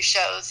whole few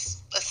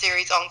shows, a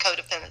series on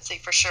codependency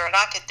for sure. And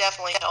I could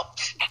definitely help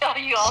tell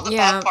you all the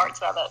bad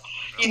parts of it.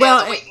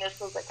 The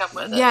weaknesses that come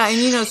with it. Yeah,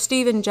 and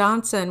Steven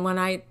Johnson, when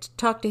I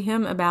talked to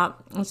him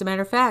about, as a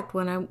matter of fact,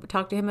 when I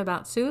talked to him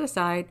about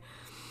suicide,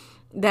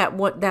 that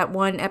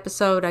one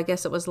episode, I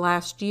guess it was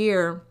last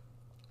year,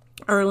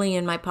 early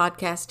in my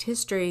podcast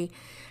history,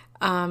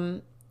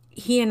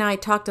 he and I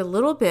talked a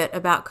little bit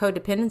about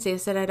codependency. I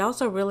said, I'd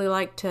also really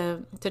like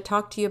to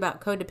talk to you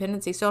about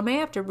codependency. So I may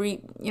have to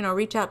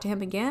reach out to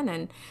him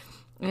again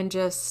and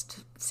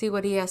just see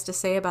what he has to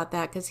say about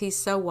that, because he's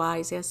so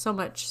wise. He has so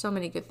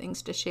many good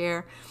things to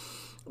share.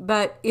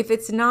 But if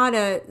it's not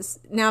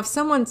now if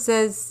someone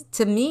says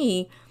to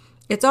me,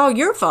 it's all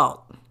your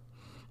fault,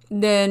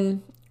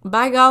 then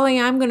by golly,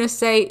 I'm going to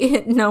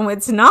say, no,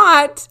 it's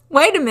not.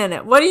 Wait a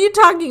minute. What are you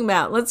talking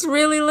about? Let's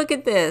really look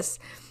at this.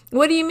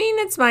 What do you mean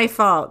it's my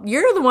fault?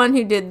 You're the one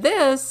who did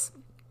this.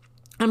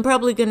 I'm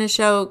probably going to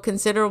show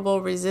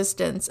considerable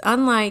resistance.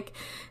 Unlike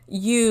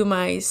you,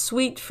 my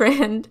sweet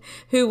friend,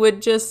 who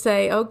would just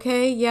say,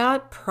 okay, yeah,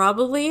 it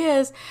probably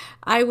is.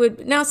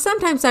 Now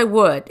sometimes I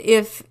would,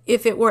 if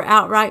it were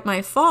outright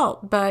my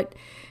fault, but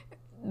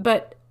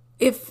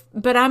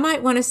I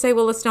might want to say,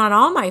 well, it's not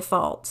all my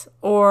fault,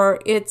 or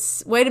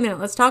wait a minute,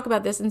 let's talk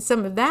about this. And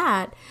some of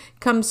that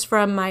comes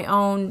from my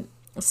own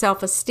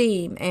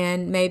self-esteem,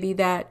 and maybe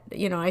that,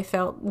 I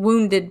felt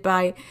wounded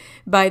by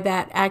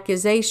that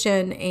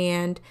accusation,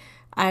 and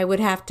I would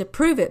have to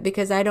prove it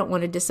because I don't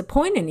want to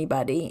disappoint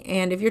anybody.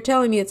 And if you're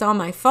telling me it's all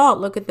my fault,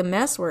 look at the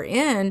mess we're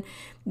in,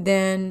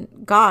 then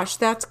gosh,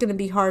 that's going to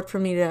be hard for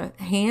me to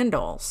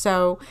handle.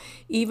 So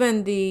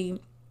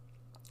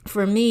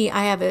for me,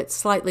 I have a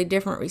slightly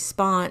different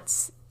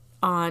response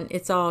on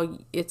it's all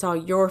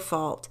your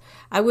fault.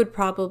 I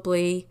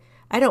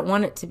don't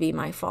want it to be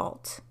my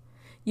fault.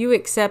 You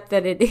accept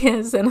that it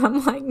is, and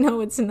I'm like,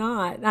 no, it's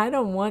not. I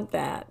don't want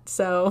that.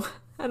 So,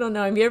 I don't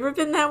know. Have you ever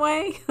been that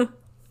way?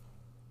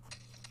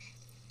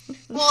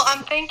 Well,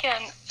 I'm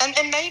thinking, and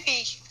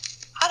maybe,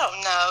 I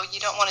don't know,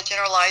 you don't want to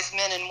generalize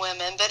men and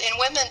women, but in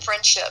women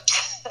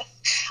friendships,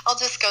 I'll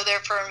just go there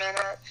for a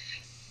minute.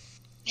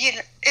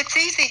 It's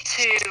easy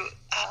to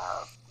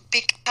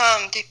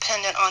become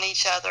dependent on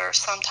each other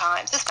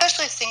sometimes,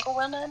 especially single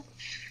women.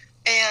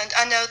 And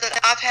I know that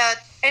I've had,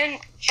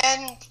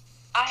 and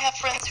I have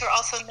friends who are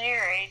also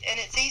married, and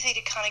it's easy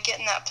to kind of get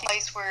in that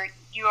place where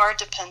you are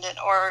dependent,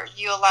 or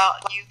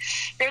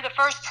they're the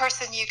first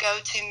person you go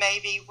to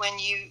maybe when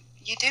you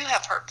do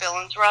have hurt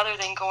feelings, rather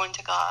than going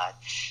to God.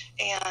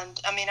 And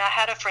I mean, I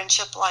had a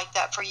friendship like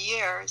that for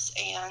years,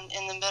 and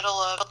in the middle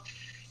of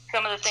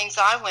some of the things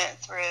I went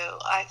through,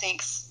 I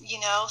think,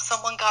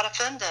 someone got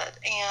offended,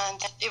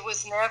 and it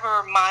was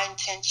never my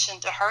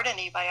intention to hurt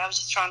anybody. I was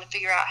just trying to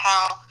figure out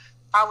how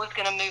I was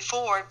going to move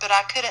forward, but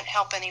I couldn't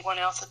help anyone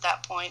else at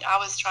that point. I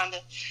was trying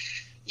to,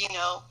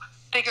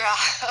 figure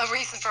out a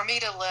reason for me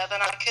to live,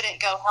 and I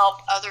couldn't go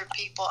help other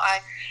people.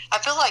 I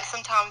feel like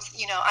sometimes,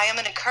 I am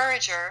an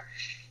encourager,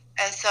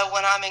 and so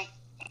when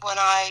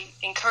I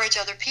encourage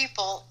other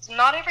people,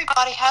 not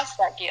everybody has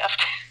that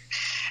gift.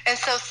 And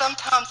so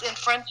sometimes in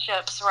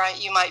friendships, right,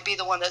 you might be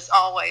the one that's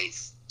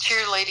always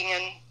cheerleading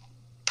and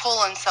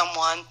pulling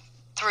someone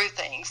through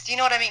things. Do you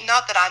know what I mean?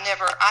 Not that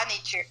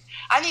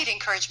I need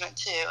encouragement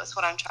too, is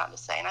what I'm trying to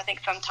say. And I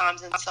think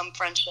sometimes in some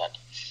friendships,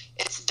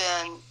 it's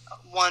been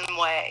one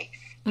way.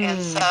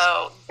 And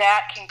so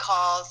that can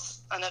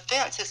cause an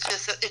offense.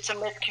 It's a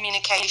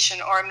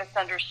miscommunication or a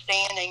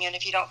misunderstanding. And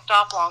if you don't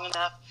stop long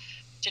enough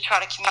to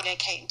try to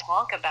communicate and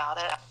talk about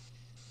it,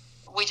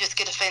 we just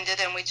get offended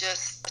and we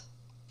just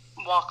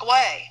walk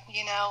away,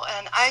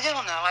 and I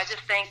don't know. I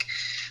just think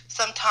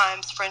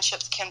sometimes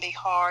friendships can be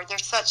hard.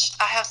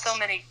 I have so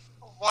many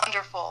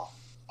wonderful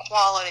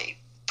quality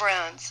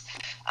friends.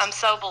 I'm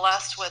so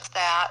blessed with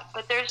that,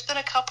 but there's been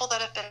a couple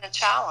that have been a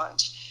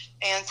challenge.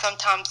 And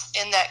sometimes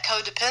in that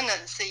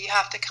codependency, you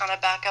have to kind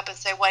of back up and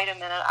say, wait a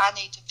minute, I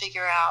need to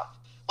figure out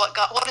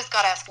what is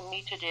God asking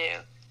me to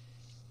do?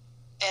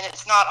 And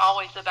it's not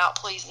always about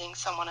pleasing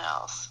someone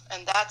else.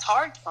 And that's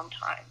hard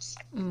sometimes.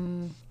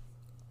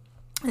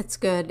 That's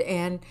good.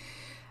 And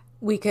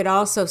we could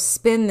also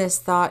spin this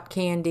thought,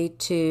 Candy,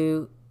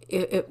 to,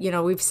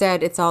 we've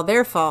said it's all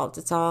their fault.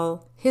 It's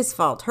all his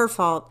fault, her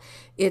fault.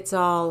 It's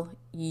all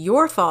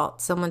your fault,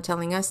 someone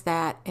telling us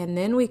that. And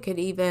then we could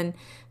even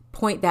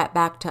point that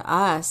back to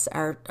us,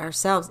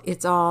 ourselves.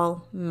 It's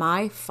all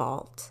my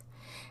fault.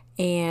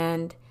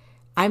 And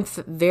I'm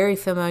very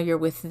familiar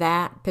with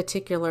that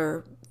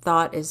particular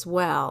thought as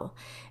well.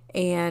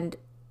 And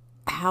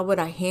how would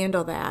I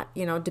handle that?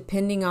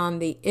 Depending on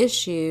the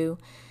issue,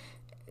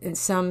 and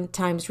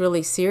sometimes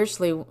really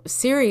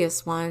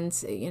serious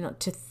ones,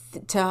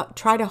 to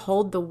try to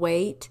hold the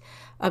weight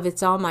of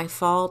it's all my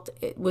fault,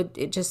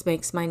 it just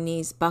makes my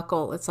knees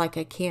buckle. It's like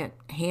I can't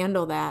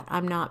handle that.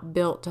 I'm not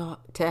built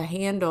to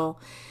handle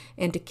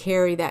and to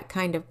carry that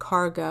kind of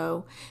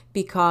cargo,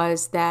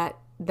 because that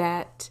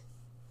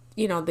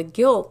the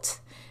guilt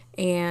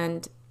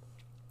and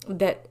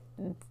that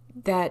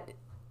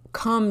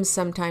comes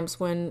sometimes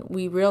when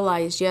we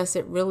realize, yes,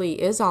 it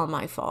really is all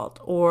my fault,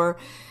 or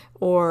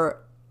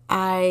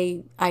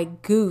I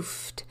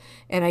goofed,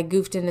 and I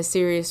goofed in a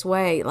serious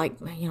way. Like,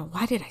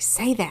 why did I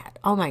say that?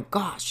 Oh my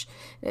gosh,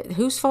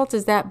 whose fault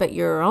is that but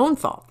your own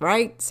fault,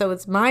 right? So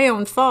it's my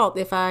own fault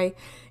if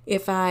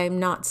I'm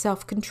not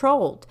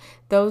self-controlled.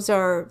 Those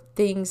are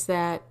things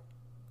that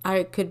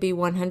I could be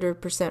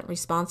 100%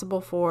 responsible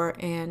for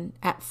and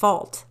at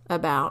fault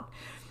about.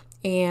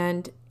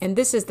 And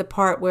this is the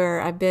part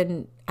where I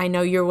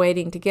know you're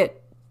waiting to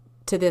get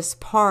to this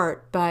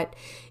part, but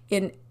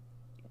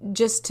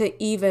just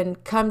to even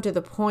come to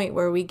the point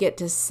where we get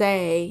to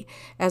say,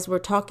 as we're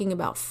talking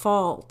about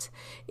fault,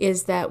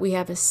 is that we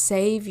have a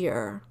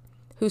Savior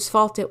whose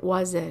fault it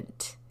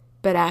wasn't,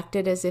 but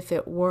acted as if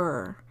it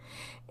were,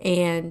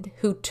 and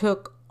who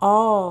took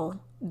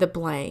all the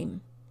blame,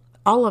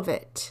 all of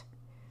it,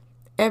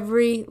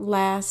 every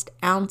last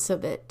ounce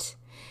of it,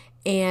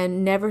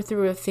 and never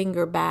threw a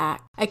finger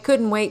back. I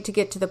couldn't wait to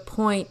get to the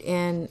point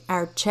in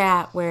our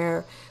chat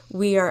where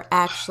we are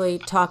actually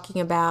talking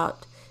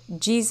about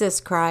Jesus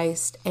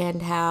Christ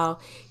and how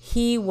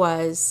he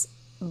was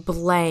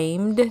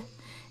blamed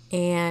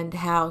and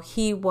how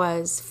he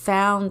was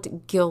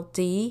found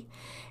guilty,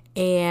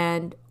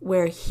 and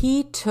where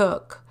he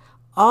took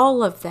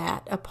all of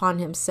that upon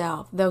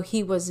himself, though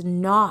he was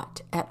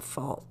not at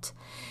fault.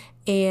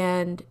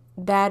 And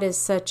that is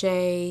such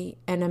an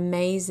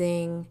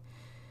amazing,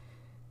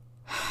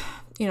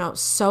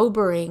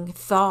 sobering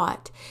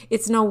thought.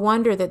 It's no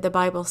wonder that the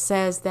Bible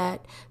says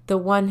that the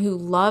one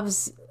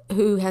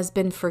who has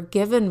been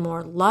forgiven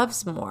more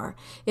loves more.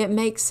 It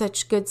makes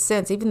such good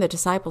sense. Even the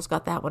disciples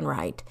got that one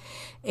right.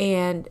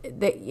 And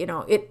that,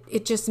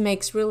 it just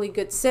makes really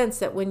good sense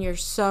that when you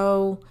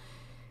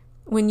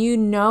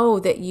know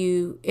that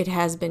it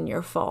has been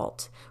your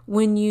fault,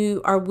 when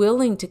you are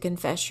willing to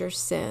confess your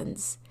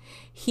sins,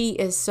 he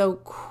is so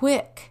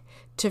quick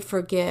to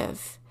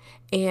forgive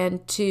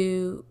and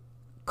to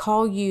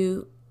call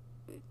you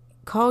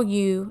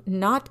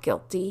not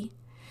guilty,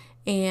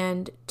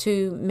 and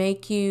to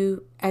make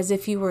you as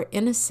if you were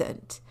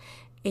innocent,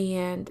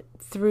 and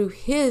through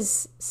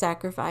his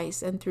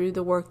sacrifice and through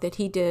the work that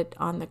he did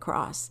on the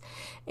cross.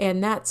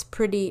 And that's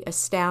pretty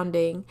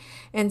astounding.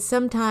 And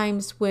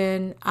sometimes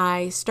when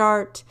I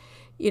start,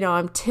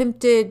 I'm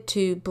tempted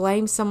to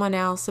blame someone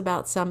else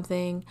about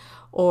something,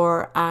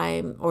 or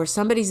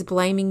somebody's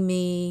blaming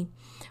me,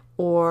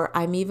 or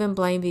I'm even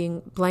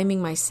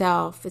blaming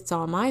myself, it's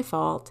all my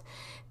fault.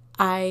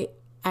 I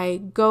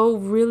go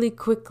really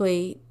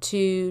quickly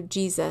to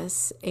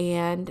Jesus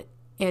and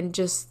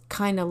just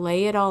kind of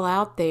lay it all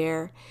out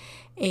there,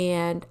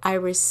 and I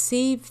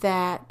receive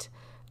that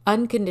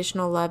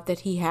unconditional love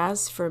that he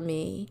has for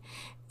me.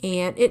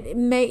 And it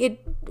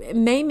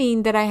may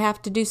mean that I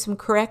have to do some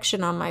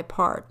correction on my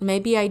part.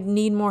 Maybe I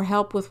need more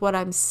help with what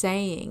I'm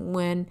saying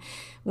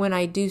when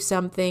I do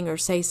something or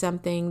say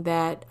something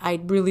that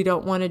I really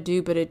don't want to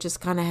do, but it just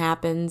kind of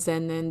happens,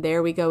 and then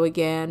there we go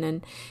again.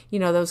 And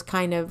those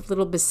kind of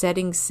little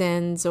besetting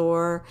sins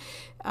or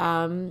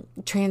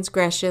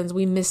transgressions,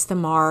 we miss the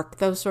mark,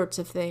 those sorts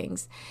of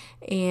things.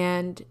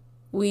 And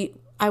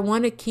I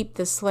want to keep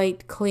the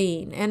slate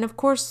clean. And of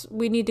course,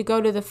 we need to go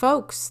to the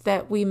folks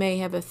that we may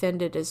have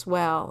offended as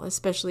well,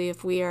 especially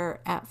if we are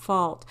at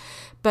fault.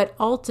 But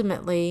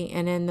ultimately,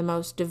 and in the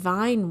most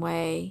divine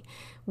way,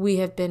 we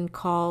have been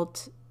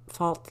called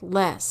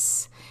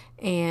faultless.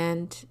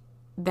 And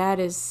that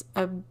is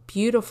a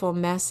beautiful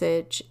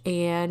message.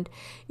 And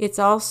it's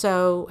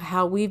also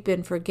how we've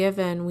been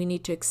forgiven. We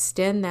need to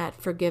extend that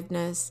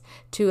forgiveness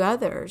to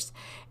others.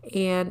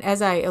 And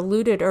as I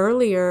alluded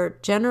earlier,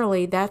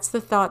 generally that's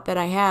the thought that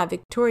I have.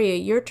 Victoria,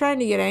 you're trying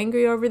to get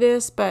angry over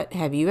this, but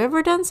have you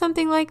ever done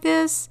something like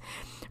this?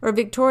 Or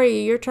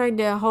Victoria, you're trying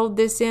to hold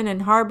this in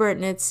and harbor it,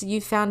 and you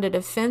found it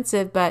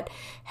offensive, but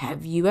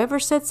have you ever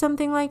said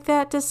something like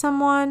that to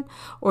someone?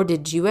 Or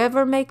did you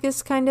ever make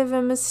this kind of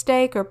a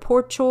mistake or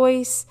poor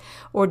choice?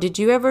 Or did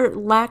you ever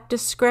lack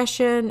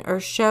discretion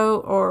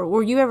or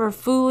were you ever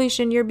foolish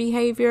in your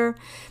behavior?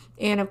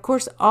 And of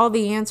course, all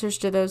the answers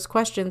to those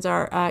questions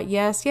are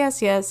yes,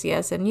 yes, yes,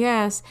 yes, and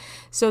yes.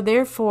 So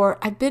therefore,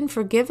 I've been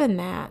forgiven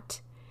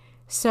that.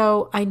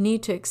 So I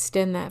need to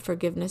extend that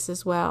forgiveness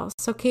as well.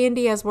 So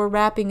Candy, as we're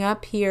wrapping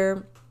up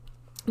here,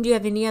 do you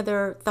have any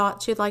other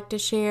thoughts you'd like to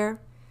share?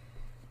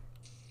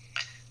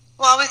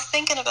 Well, I was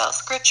thinking about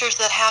scriptures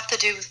that have to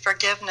do with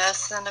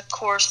forgiveness. And of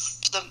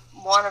course,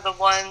 one of the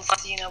ones,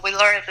 we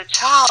learn as a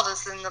child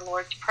is in the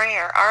Lord's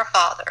Prayer, Our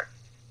Father,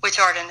 which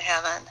art in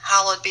heaven,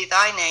 hallowed be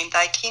thy name.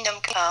 Thy kingdom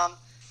come,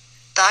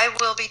 thy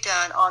will be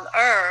done on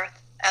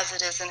earth as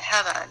it is in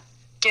heaven.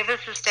 Give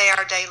us this day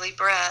our daily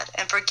bread,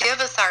 and forgive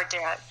us our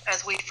debts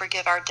as we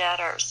forgive our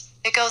debtors.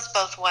 It goes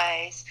both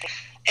ways.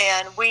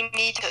 And we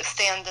need to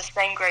extend the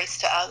same grace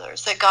to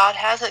others that God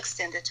has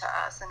extended to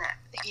us, and that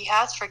he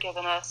has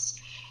forgiven us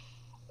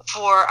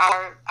for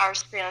our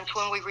sins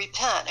when we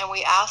repent and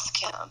we ask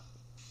him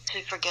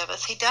to forgive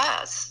us. He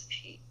does.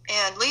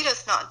 And lead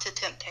us not into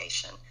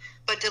temptation,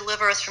 but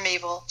deliver us from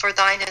evil. For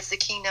thine is the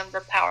kingdom,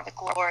 the power, the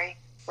glory,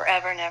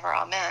 forever and ever.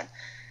 Amen.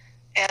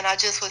 And I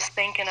just was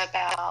thinking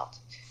about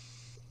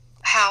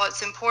how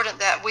it's important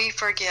that we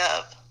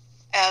forgive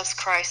as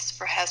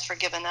Christ has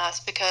forgiven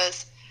us,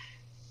 because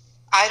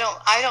I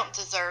don't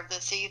deserve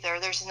this either.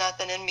 There's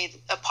nothing in me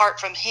apart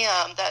from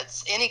him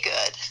that's any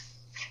good.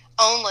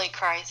 Only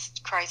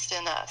Christ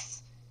in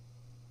us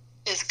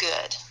is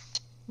good.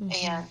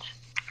 Mm-hmm. And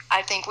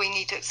I think we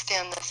need to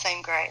extend the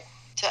same grace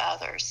to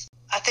others.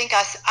 I think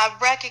I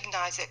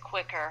recognize it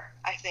quicker,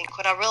 I think,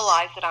 when I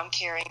realize that I'm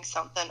carrying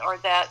something, or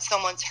that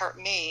someone's hurt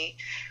me,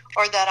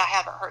 or that I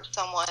haven't hurt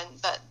someone.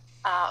 But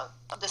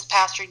this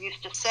pastor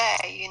used to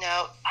say,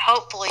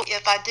 hopefully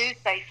if I do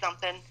say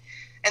something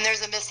and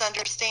there's a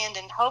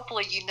misunderstanding,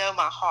 hopefully you know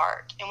my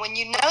heart. And when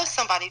you know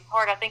somebody's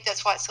heart, I think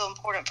that's why it's so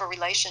important for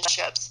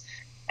relationships,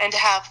 and to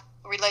have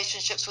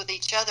relationships with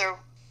each other,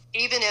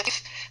 even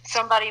if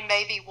somebody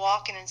may be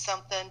walking in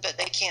something but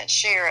they can't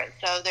share it,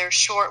 so they're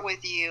short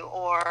with you,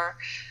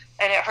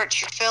 and it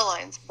hurts your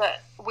feelings.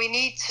 But we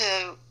need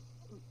to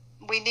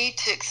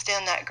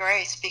extend that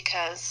grace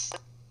because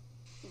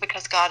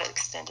God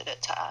extended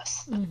it to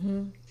us.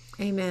 Mm-hmm.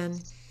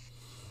 Amen.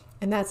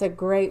 And that's a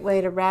great way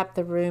to wrap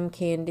the room,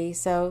 Candy.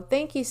 So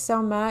thank you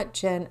so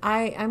much. And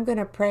I'm going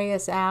to pray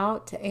us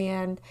out.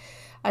 And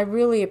I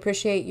really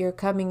appreciate your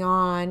coming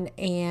on.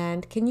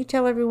 And can you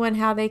tell everyone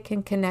how they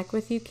can connect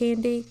with you,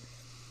 Candy?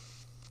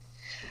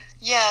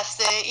 Yes,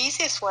 the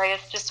easiest way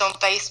is just on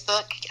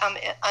Facebook. I'm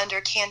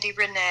under Candy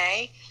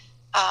Renee.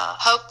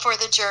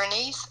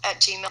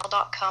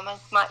 hopeforthejourneys@gmail.com is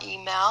my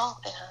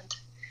email. And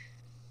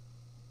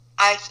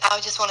I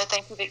just want to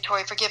thank you,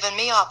 Victoria, for giving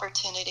me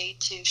opportunity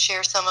to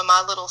share some of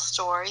my little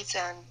stories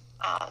and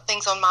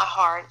things on my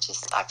heart.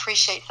 I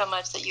appreciate so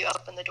much that you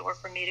opened the door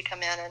for me to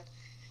come in and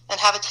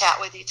have a chat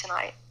with you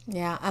tonight.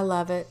 Yeah, I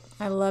love it.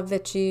 I love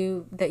that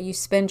you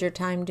spend your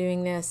time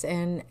doing this,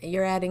 and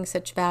you're adding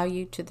such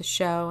value to the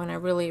show, and I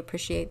really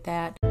appreciate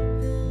that.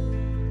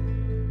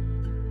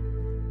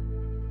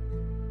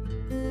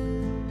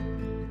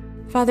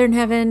 Father in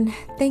heaven,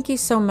 thank you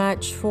so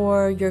much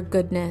for your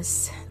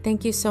goodness.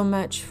 Thank you so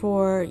much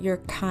for your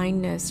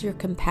kindness, your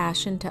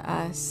compassion to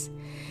us.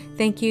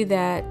 Thank you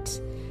that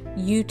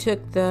you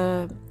took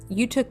the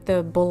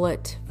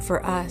bullet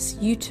for us.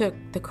 You took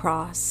the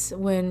cross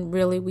when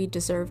really we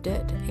deserved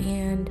it.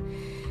 And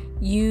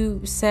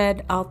you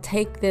said, I'll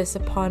take this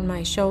upon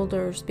my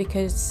shoulders,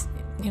 because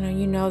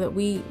you know that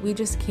we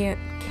just can't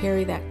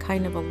carry that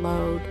kind of a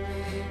load.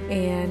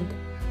 And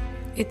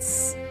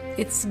it's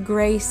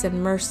grace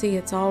and mercy.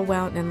 It's all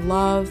wound, and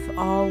love,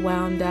 all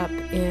wound up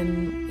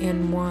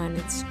in one.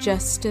 It's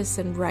justice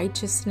and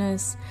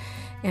righteousness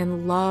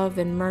and love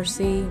and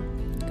mercy,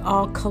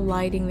 all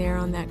colliding there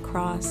on that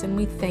cross. And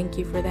we thank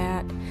you for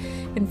that.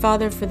 And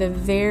Father, for the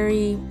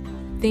very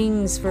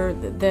things, for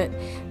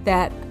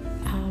that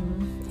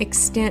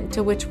extent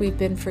to which we've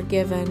been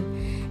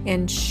forgiven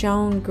and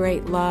shown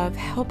great love,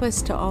 help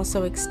us to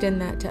also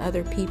extend that to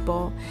other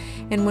people.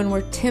 And when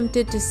we're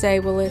tempted to say,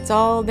 well, it's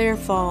all their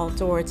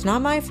fault, or it's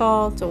not my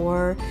fault,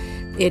 or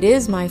it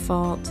is my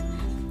fault,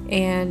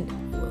 and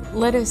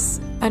let us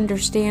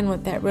understand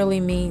what that really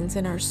means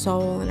in our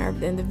soul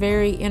and in the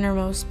very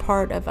innermost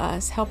part of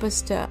us. Help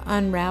us to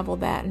unravel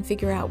that and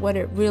figure out what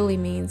it really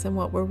means and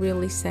what we're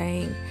really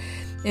saying.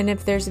 And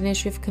if there's an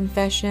issue of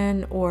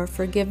confession or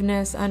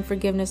forgiveness,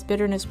 unforgiveness,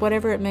 bitterness,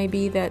 whatever it may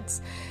be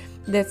that's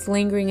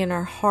lingering in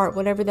our heart,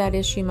 whatever that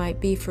issue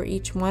might be for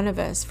each one of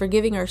us,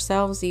 forgiving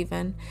ourselves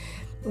even,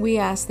 we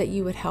ask that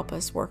you would help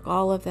us work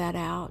all of that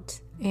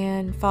out.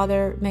 And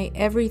Father, may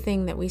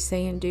everything that we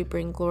say and do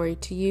bring glory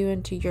to you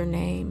and to your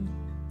name.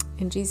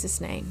 In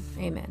Jesus' name,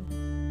 amen.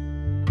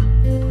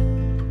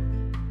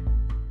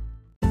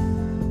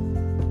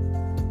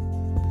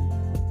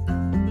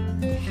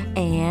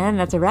 And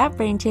that's a wrap,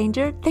 Brain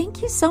Changer.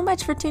 Thank you so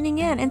much for tuning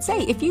in. And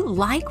say, if you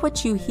like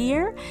what you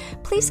hear,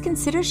 please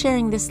consider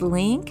sharing this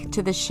link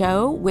to the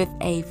show with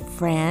a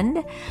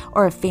friend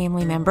or a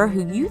family member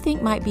who you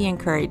think might be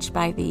encouraged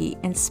by the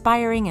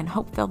inspiring and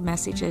hope-filled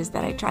messages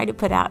that I try to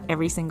put out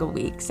every single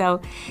week.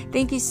 So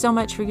thank you so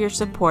much for your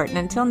support. And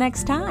until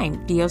next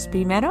time, Dios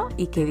primero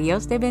y que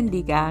Dios te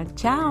bendiga.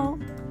 Ciao.